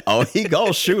 oh, he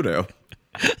gonna shoot him.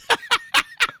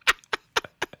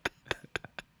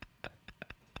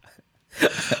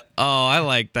 Oh, I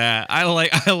like that. I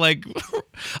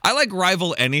like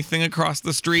rival anything across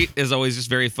the street is always just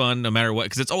very fun, no matter what,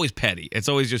 because it's always petty. It's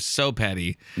always just so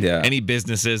petty. Yeah. Any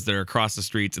businesses that are across the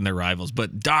streets and their rivals,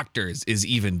 but doctors is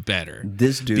even better.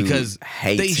 This dude because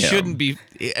hates they him. shouldn't be.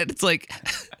 It's like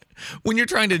when you're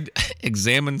trying to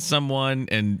examine someone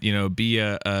and be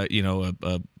a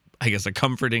I guess a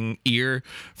comforting ear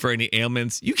for any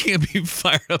ailments. You can't be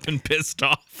fired up and pissed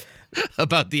off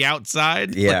about the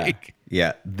outside. Yeah.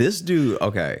 Yeah. This dude,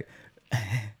 okay.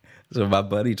 So my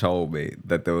buddy told me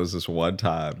that there was this one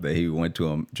time that he went to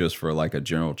him just for like a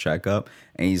general checkup,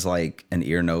 and he's like an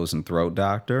ear, nose, and throat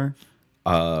doctor.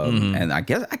 And I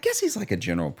guess he's like a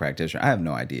general practitioner. I have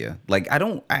no idea. Like, I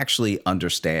don't actually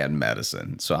understand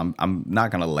medicine, so I'm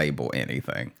not gonna label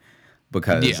anything,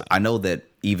 because I know that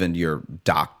even your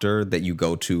doctor that you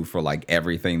go to for like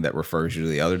everything that refers you to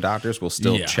the other doctors will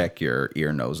still check your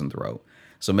ear, nose, and throat.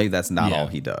 So maybe that's not all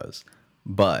he does.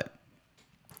 But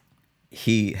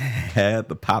he had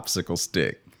the popsicle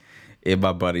stick in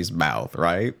my buddy's mouth,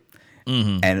 right?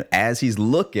 Mm-hmm. And as he's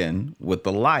looking with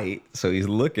the light, so he's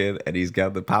looking and he's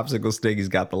got the popsicle stick, he's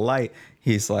got the light.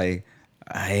 He's like,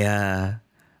 I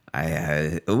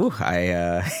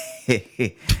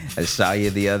saw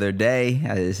you the other day.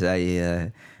 I saw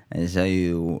you,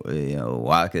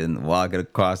 walking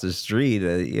across the street.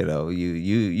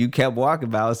 You kept walking,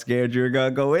 but I was scared you were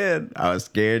gonna go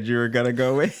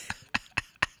in.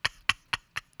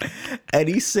 And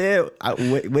he said,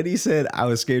 when he said I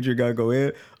was scared you're gonna go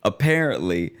in,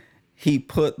 apparently he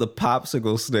put the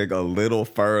popsicle stick a little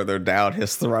further down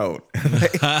his throat.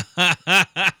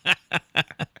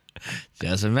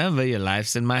 Just remember, your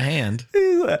life's in my hand.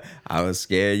 Like, I was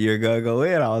scared you were gonna go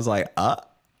in. I was like,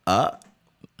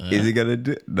 is he gonna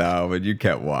do? No, but you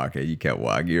kept walking.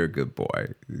 You're a good boy.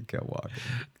 You kept walking.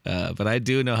 But I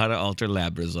do know how to alter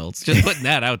lab results. Just putting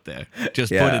that out there.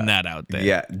 Putting that out there.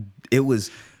 Yeah,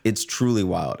 it's truly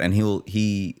wild. And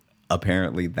he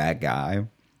apparently, that guy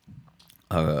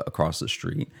across the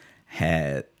street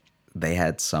had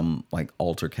some like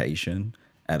altercation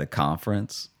at a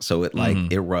conference. So it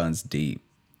it runs deep.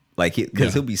 Like,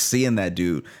 because he'll be seeing that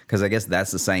dude, because I guess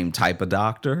that's the same type of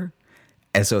doctor.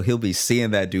 And so he'll be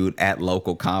seeing that dude at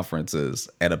local conferences.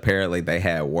 And apparently they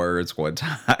had words one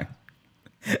time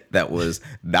that was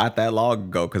not that long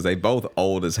ago, because they both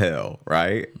old as hell,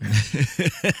 right?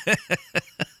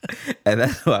 And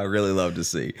that's what I really love to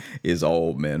see, is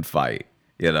old men fight.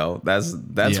 That's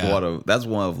one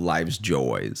of life's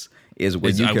joys, is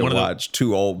when you can watch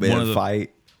two old men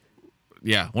fight.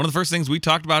 Yeah, one of the first things we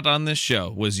talked about on this show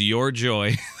was your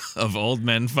joy of old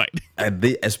men fighting.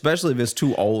 Especially if it's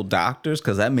two old doctors,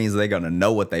 because that means they're going to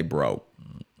know what they broke.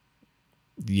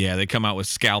 Yeah, they come out with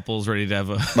scalpels ready to have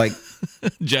a like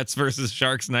Jets versus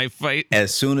Sharks knife fight.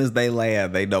 As soon as they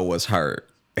land, they know what's hurt.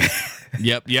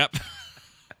 Yep.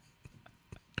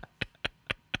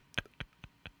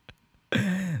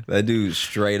 That dude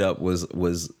straight up was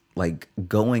like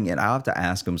going, and I'll have to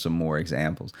ask him some more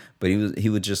examples, but he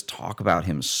would just talk about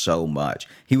him so much.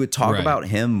 He would talk about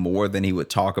him more than he would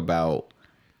talk about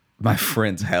my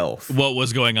friend's health. What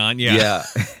was going on? Yeah.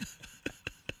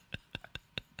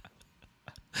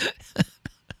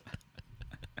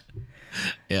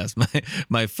 Yes,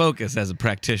 my focus as a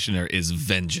practitioner is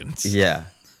vengeance. Yeah.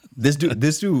 This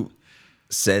dude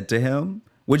said to him,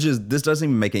 this doesn't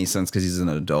even make any sense because he's an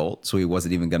adult, so he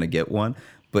wasn't even going to get one.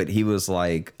 But he was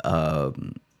like,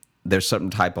 there's some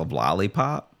type of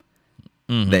lollipop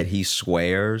that he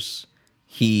swears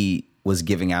he was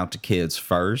giving out to kids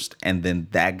first. And then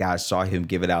that guy saw him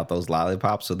giving out those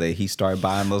lollipops, so that he started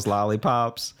buying those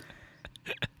lollipops.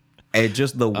 And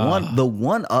just the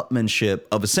one-upmanship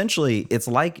of, essentially, it's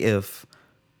like if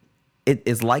a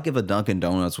Dunkin'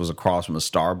 Donuts was across from a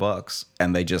Starbucks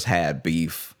and they just had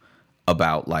beef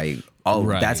about like,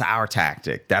 that's our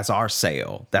tactic, that's our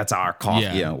sale, that's our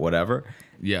coffee, whatever.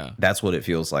 Yeah, that's what it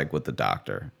feels like with the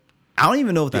doctor. I don't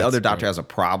even know if the other doctor has a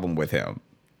problem with him.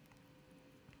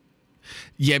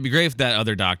 Yeah, it'd be great if that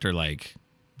other doctor like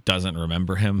doesn't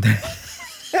remember him.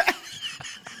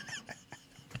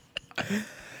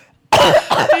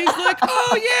 He's like,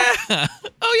 oh yeah,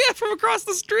 from across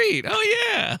the street. Oh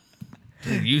yeah,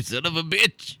 you son of a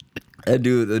bitch. The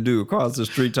dude across the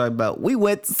street talking about, we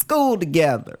went to school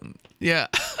together. Yeah.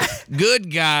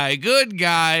 Good guy. Good,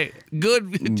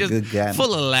 just guy.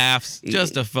 Full of laughs.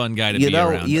 Just a fun guy to be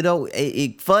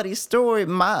around. Funny story.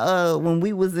 When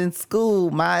we was in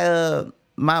school, my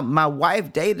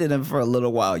wife dated him for a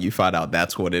little while. You find out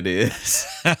that's what it is.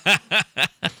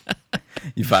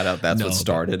 You find out that's what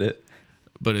started it.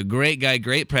 But a great guy,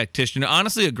 great practitioner.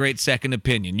 Honestly, a great second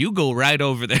opinion. You go right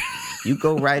over there. You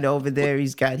go right over there.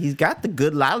 He's got the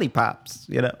good lollipops,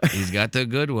 you know. He's got the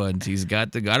good ones. I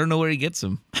don't know where he gets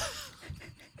them.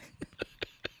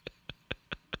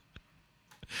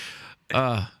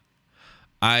 I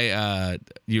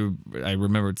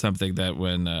remembered something that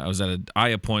when I was at an eye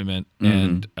appointment,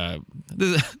 and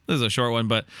this is a short one,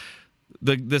 but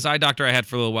this eye doctor I had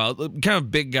for a little while, kind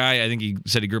of big guy. I think he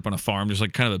said he grew up on a farm, just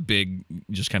like kind of a big,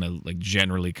 just kind of like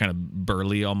generally kind of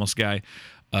burly almost guy.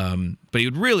 But he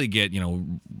would really get,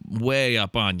 way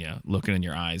up on you looking in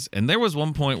your eyes. And there was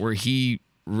one point where he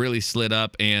really slid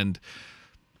up, and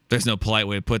there's no polite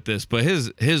way to put this, but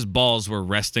his balls were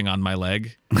resting on my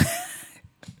leg.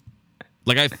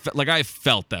 I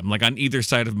felt them, like on either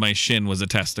side of my shin was a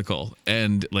testicle,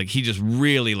 and like he just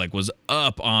really like was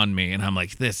up on me, and I'm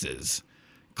like, this is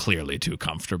clearly too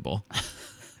comfortable.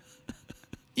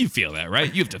 You feel that,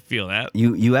 right? You have to feel that.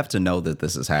 You have to know that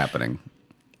this is happening.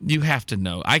 You have to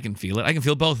know. I can feel it. I can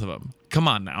feel both of them. Come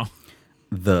on now.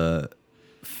 The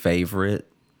favorite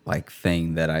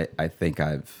thing that I think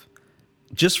I've,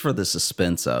 just for the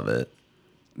suspense of it,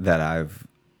 that I've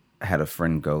had a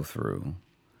friend go through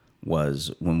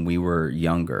was when we were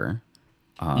younger.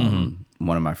 One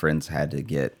of my friends had to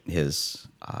get his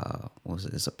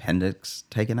his appendix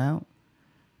taken out,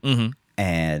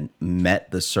 and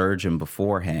met the surgeon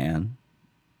beforehand.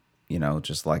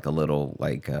 Just like a little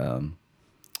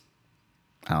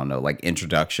I don't know,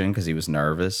 introduction, because he was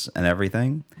nervous and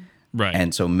everything. Right.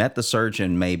 And so met the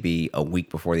surgeon maybe a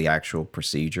week before the actual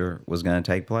procedure was going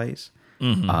to take place.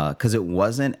 Because it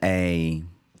wasn't I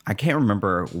can't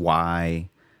remember why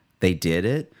they did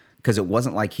it, because it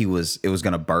wasn't like it was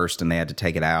going to burst and they had to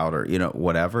take it out or,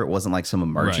 whatever. It wasn't like some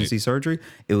emergency surgery.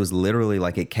 It was literally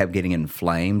like it kept getting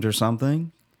inflamed or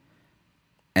something.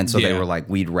 And so they were like,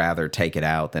 we'd rather take it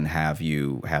out than have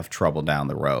you have trouble down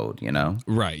the road,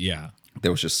 Right, yeah. There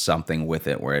was just something with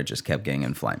it where it just kept getting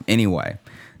inflamed. Anyway,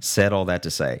 said all that to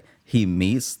say, he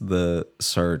meets the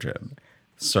surgeon.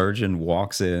 Surgeon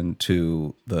walks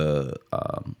into the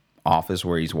office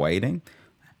where he's waiting.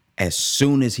 As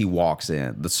soon as he walks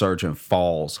in, the surgeon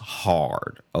falls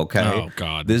hard. Okay. Oh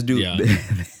God. This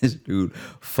dude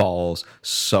falls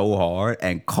so hard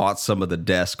and caught some of the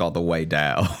desk on the way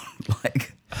down.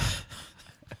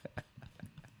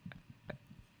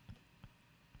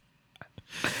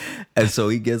 And so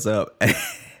he gets up.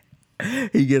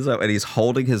 And he's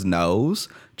holding his nose,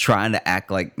 trying to act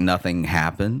like nothing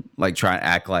happened, trying to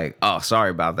act like, oh,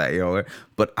 sorry about that,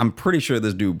 But I'm pretty sure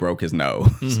this dude broke his nose.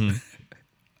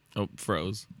 Oh,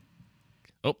 froze.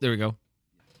 Oh, there we go.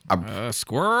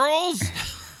 Squirrels.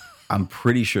 I'm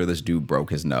pretty sure this dude broke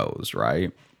his nose,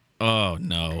 right? Oh,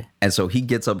 no. And so he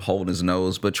gets up holding his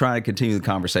nose, but trying to continue the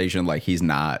conversation like he's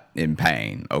not in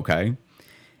pain, okay?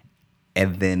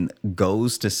 And then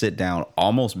goes to sit down,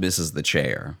 almost misses the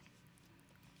chair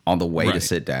on the way to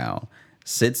sit down.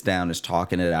 Sits down, is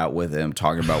talking it out with him,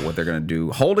 talking about what they're going to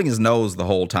do, holding his nose the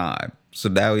whole time. So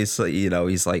now he's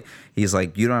like,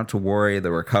 you don't have to worry.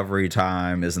 The recovery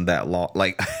time isn't that long.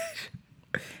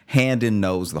 Hand in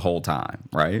nose the whole time,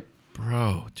 right?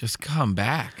 Bro, just come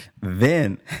back.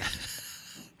 Then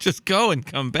just go and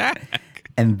come back.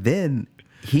 And then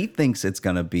he thinks it's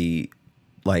going to be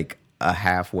a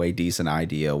halfway decent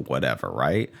idea, whatever,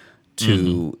 right?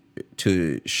 To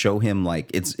show him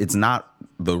it's not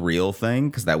the real thing,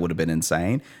 because that would have been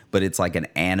insane, but it's like an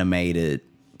animated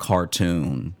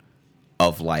cartoon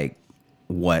of what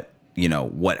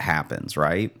happens,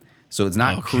 right? So it's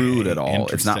not crude at all.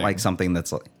 It's not like something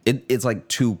that's it's like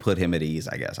to put him at ease,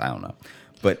 I guess. I don't know.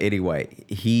 But anyway,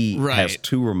 he has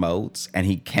two remotes and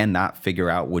he cannot figure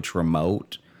out which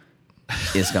remote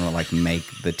is going to make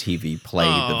the TV play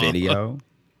the video.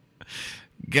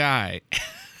 Guy.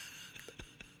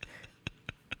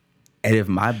 And if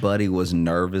my buddy was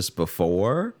nervous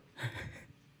before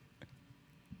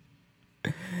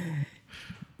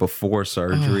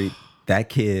surgery, that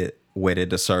kid went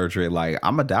into surgery like,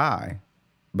 I'm going to die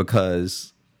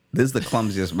because this is the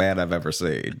clumsiest man I've ever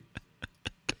seen.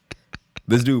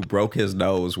 This dude broke his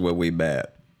nose when we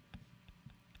met.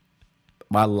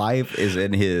 My life is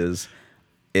in his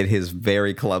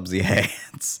very clumsy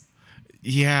hands.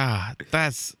 Yeah,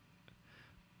 that's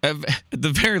at the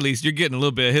very least you're getting a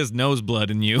little bit of his nose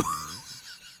blood in you.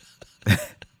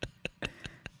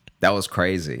 That was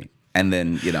crazy. And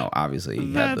then, obviously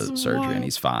he had the surgery and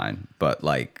he's fine. But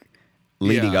like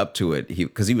leading up to it,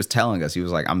 because he was telling us, he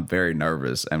was like, I'm very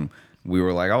nervous. And we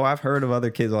were like, oh, I've heard of other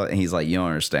kids. And he's like, you don't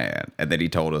understand. And then he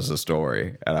told us a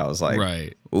story. And I was like,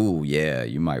 right. Ooh, yeah,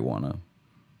 you might want to.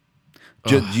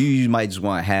 You might just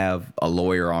want to have a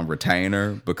lawyer on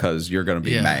retainer because you're going to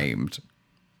be maimed.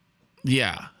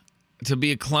 Yeah. To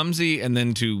be a clumsy and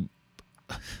then to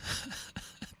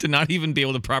not even be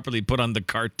able to properly put on the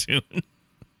cartoon.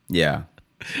 Yeah.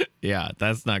 Yeah,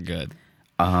 that's not good.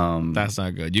 That's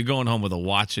not good. You're going home with a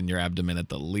watch in your abdomen at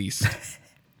the least.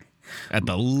 At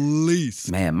the least.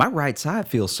 Man, my right side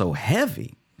feels so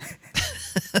heavy.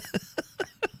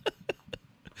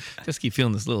 Just keep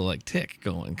feeling this little like tick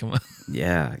going. Come on.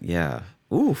 Yeah.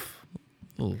 Oof.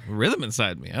 A little rhythm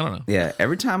inside me. I don't know. Yeah,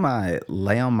 every time I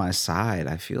lay on my side,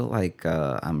 I feel like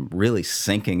I'm really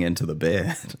sinking into the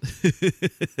bed.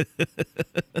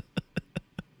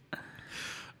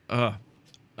 I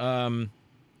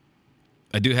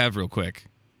do have real quick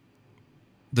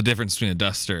the difference between a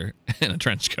duster and a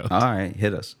trench coat. All right,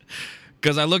 hit us.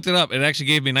 Because I looked it up. It actually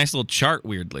gave me a nice little chart,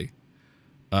 weirdly.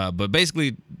 But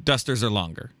basically, dusters are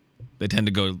longer. They tend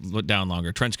to go down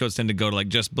longer. Trench coats tend to go to like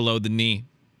just below the knee.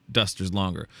 Dusters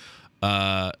longer.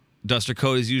 Duster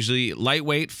coat is usually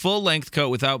lightweight, full-length coat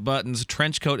without buttons.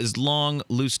 Trench coat is long,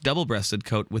 loose, double-breasted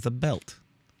coat with a belt.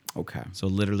 Okay. So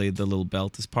literally the little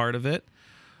belt is part of it.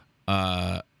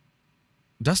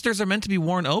 Dusters are meant to be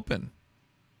worn open.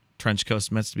 Trench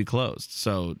coats meant to be closed.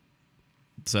 So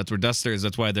that's where dusters,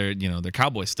 that's why they're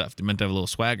cowboy stuff. They're meant to have a little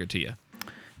swagger to you.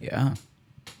 Yeah.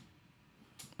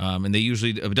 And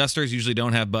dusters usually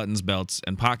don't have buttons, belts,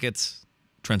 and pockets.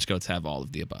 Trench coats have all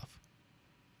of the above.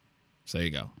 So there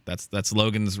you go. That's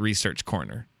Logan's research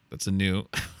corner. That's a new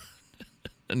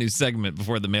segment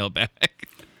before the mailbag.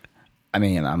 I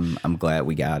mean, I'm glad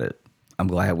we got it. I'm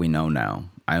glad we know now.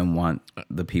 I don't want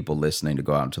the people listening to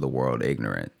go out into the world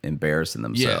ignorant, embarrassing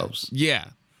themselves. Yeah,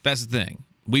 that's the thing.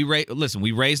 We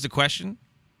raised a question,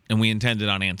 and we intended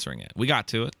on answering it. We got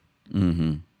to it.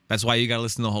 Mm-hmm. That's why you got to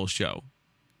listen to the whole show.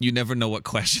 You never know what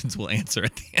questions we'll answer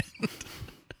at the end.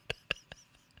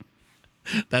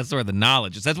 That's where the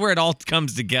knowledge is. That's where it all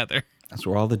comes together. That's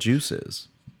where all the juice is.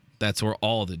 That's where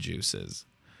all the juice is.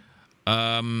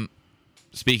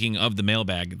 Speaking of the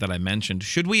mailbag that I mentioned,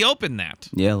 should we open that?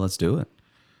 Yeah, let's do it.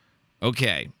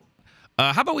 Okay.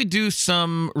 How about we do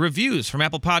some reviews from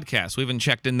Apple Podcasts? We haven't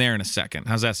checked in there in a second.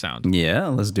 How's that sound? Yeah,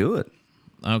 let's do it.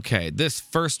 Okay. This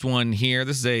first one here,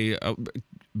 this is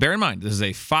bear in mind, this is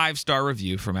a 5-star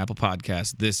review from Apple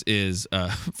Podcasts. This is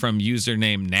from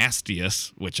username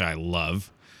Nastius, which I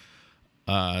love.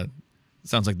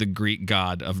 Sounds like the Greek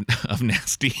god of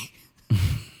nasty.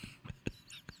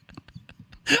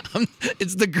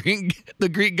 It's the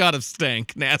Greek god of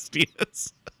stank,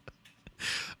 Nastius.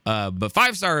 But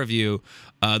 5-star review.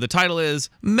 The title is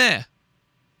Meh.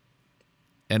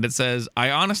 And it says,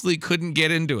 I honestly couldn't get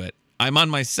into it. I'm on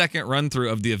my second run-through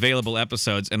of the available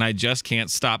episodes, and I just can't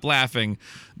stop laughing.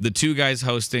 The two guys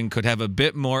hosting could have a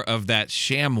bit more of that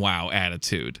ShamWow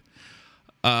attitude.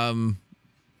 I'm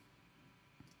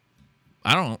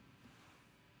not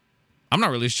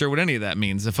really sure what any of that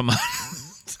means, if I'm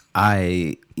honest.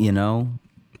 I'll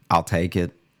take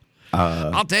it.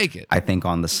 I'll take it. I think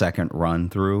on the second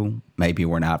run-through, maybe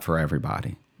we're not for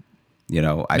everybody.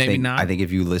 I think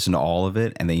if you listen to all of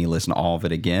it and then you listen to all of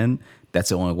it again, that's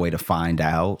the only way to find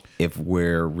out if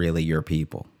we're really your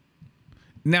people.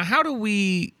 Now, how do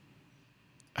we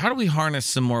harness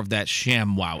some more of that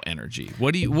ShamWow energy?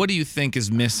 What do you think is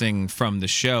missing from the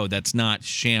show that's not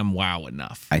ShamWow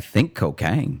enough? I think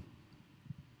cocaine.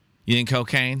 You think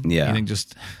cocaine? Yeah. You think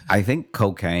just? I think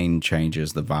cocaine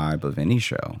changes the vibe of any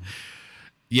show.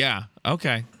 Yeah.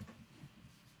 Okay.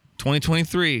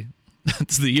 2023.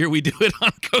 That's the year we do it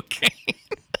on cocaine.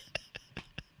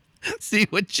 See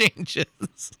what changes.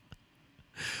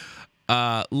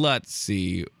 Let's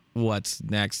see what's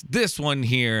next. This one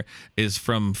here is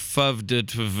from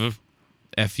Fuvdtvh,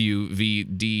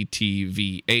 Fuvdtvh.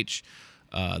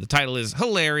 The title is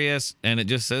Hilarious, and it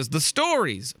just says, the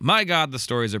stories. My God, the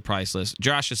stories are priceless.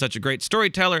 Josh is such a great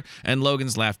storyteller, and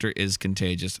Logan's laughter is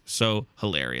contagious. So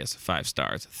hilarious. 5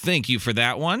 stars. Thank you for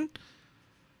that one.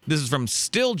 This is from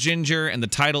Still Ginger, and the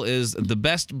title is The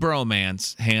Best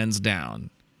Bromance, Hands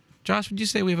Down. Josh, would you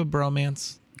say we have a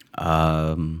bromance?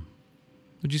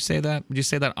 Would you say that? Would you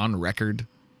say that on record?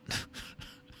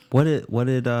 What did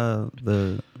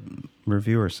the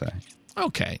reviewer say?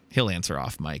 Okay, he'll answer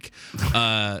off mic.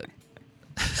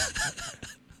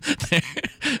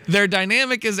 Their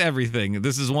dynamic is everything.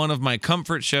 This is one of my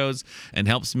comfort shows and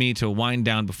helps me to wind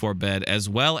down before bed, as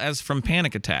well as from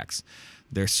panic attacks.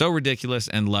 They're so ridiculous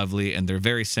and lovely, and they're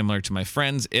very similar to my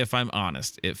friends, if I'm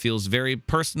honest. It feels very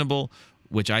personable,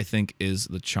 which I think is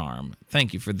the charm.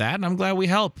 Thank you for that, and I'm glad we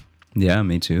help. Yeah,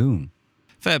 me too.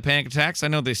 If I have panic attacks, I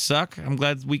know they suck. I'm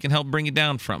glad we can help bring you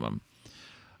down from them.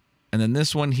 And then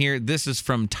this one here, this is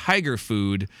from Tiger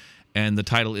Food, and the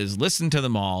title is Listen to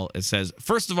Them All. It says,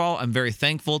 first of all, I'm very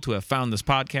thankful to have found this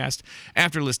podcast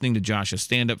after listening to Josh's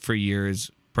stand-up for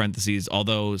years, parentheses,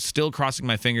 although still crossing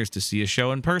my fingers to see a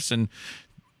show in person.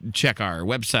 Check our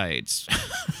websites.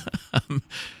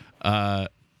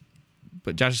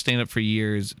 But Josh's stand-up for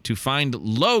years to find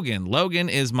Logan. Logan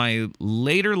is my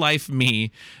later life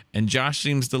me, and Josh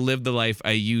seems to live the life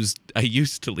I used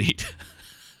to lead.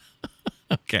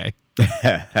 Okay.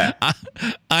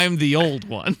 I'm the old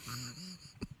one.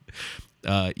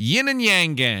 Yin and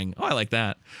Yang Gang. Oh, I like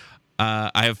that.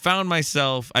 I have found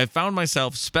myself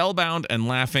spellbound and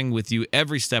laughing with you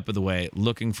every step of the way.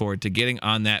 Looking forward to getting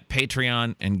on that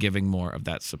Patreon and giving more of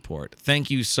that support. Thank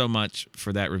you so much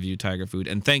for that review, Tiger Food,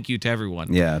 and thank you to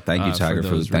everyone. Yeah, thank you, Tiger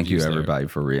Food. Thank you, everybody,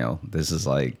 for real. This is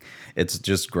it's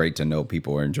just great to know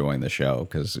people are enjoying the show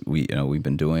because we've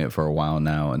been doing it for a while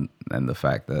now, and the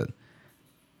fact that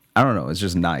I don't know, it's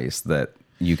just nice that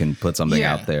you can put something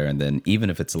out there, and then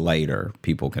even if it's later,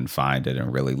 people can find it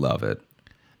and really love it.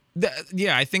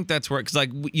 Yeah, I think that's where, because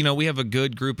we have a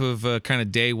good group of kind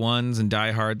of day ones and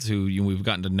diehards who we've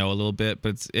gotten to know a little bit,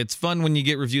 but it's fun when you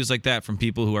get reviews like that from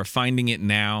people who are finding it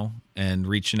now and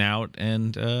reaching out,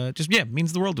 and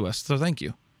means the world to us. So thank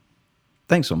you.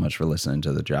 Thanks so much for listening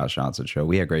to the Josh Johnson Show.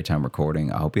 We had a great time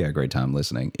recording. I hope you had a great time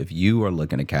listening. If you are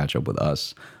looking to catch up with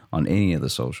us on any of the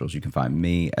socials, you can find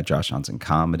me at Josh Johnson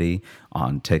Comedy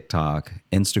on TikTok,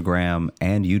 Instagram,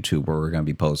 and YouTube, where we're going to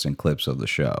be posting clips of the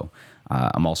show.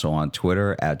 I'm also on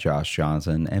Twitter at Josh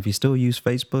Johnson. And if you still use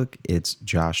Facebook, it's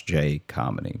Josh J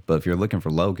Comedy. But if you're looking for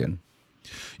Logan,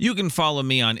 you can follow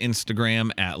me on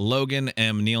Instagram at Logan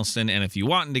M. Nielsen. And if you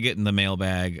want to get in the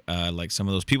mailbag, like some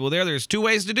of those people there's two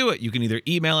ways to do it. You can either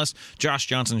email us,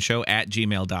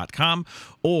 joshjohnsonshow@gmail.com,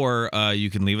 or you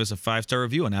can leave us a 5-star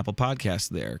review on Apple Podcasts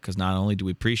there, because not only do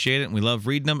we appreciate it and we love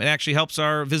reading them, it actually helps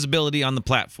our visibility on the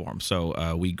platform.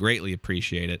 So we greatly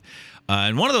appreciate it.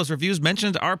 And one of those reviews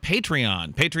mentioned our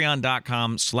Patreon,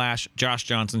 patreon.com/Josh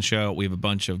Johnson Show. We have a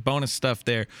bunch of bonus stuff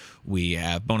there. We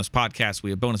have bonus podcasts.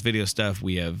 We have bonus video stuff.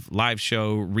 We have live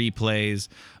show replays.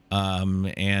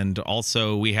 And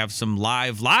also we have some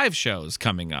live shows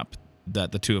coming up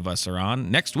that the two of us are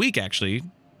on next week, actually,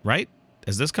 right?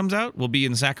 As this comes out, we'll be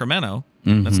in Sacramento.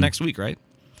 Mm-hmm. That's next week, right?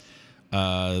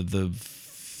 The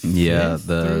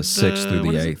 6th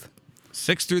through the 8th.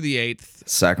 6th through the 8th.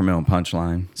 Sacramento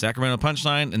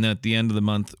Punchline. And then at the end of the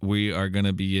month, we are going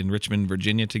to be in Richmond,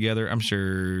 Virginia together. I'm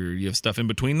sure you have stuff in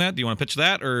between that. Do you want to pitch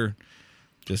that, or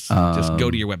just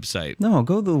go to your website? No,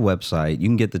 go to the website. You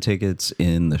can get the tickets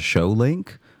in the show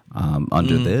link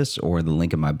under this, or the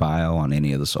link in my bio on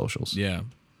any of the socials. Yeah.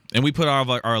 And we put all of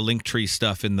our Linktree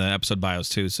stuff in the episode bios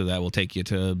too, so that will take you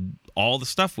to all the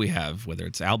stuff we have, whether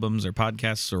it's albums or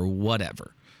podcasts or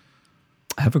whatever.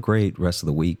 Have a great rest of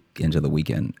the week into the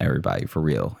weekend, everybody, for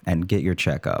real. And get your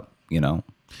checkup,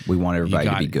 We want everybody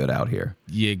to be good out here.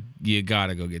 You got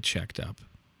to go get checked up.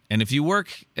 And if you work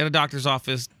at a doctor's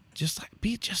office, just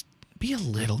be a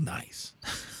little nice.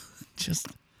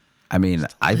 I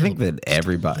think that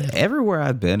everywhere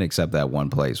I've been except that one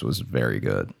place was very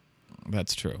good.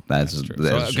 That's true. That's true.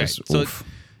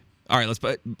 All right,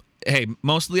 hey,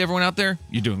 mostly everyone out there,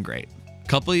 you're doing great.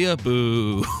 Couple of you,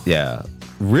 boo. Yeah.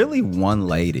 Really one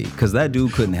lady, because that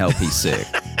dude couldn't help he's sick.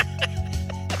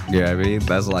 You know what I mean?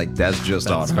 That's just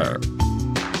on her.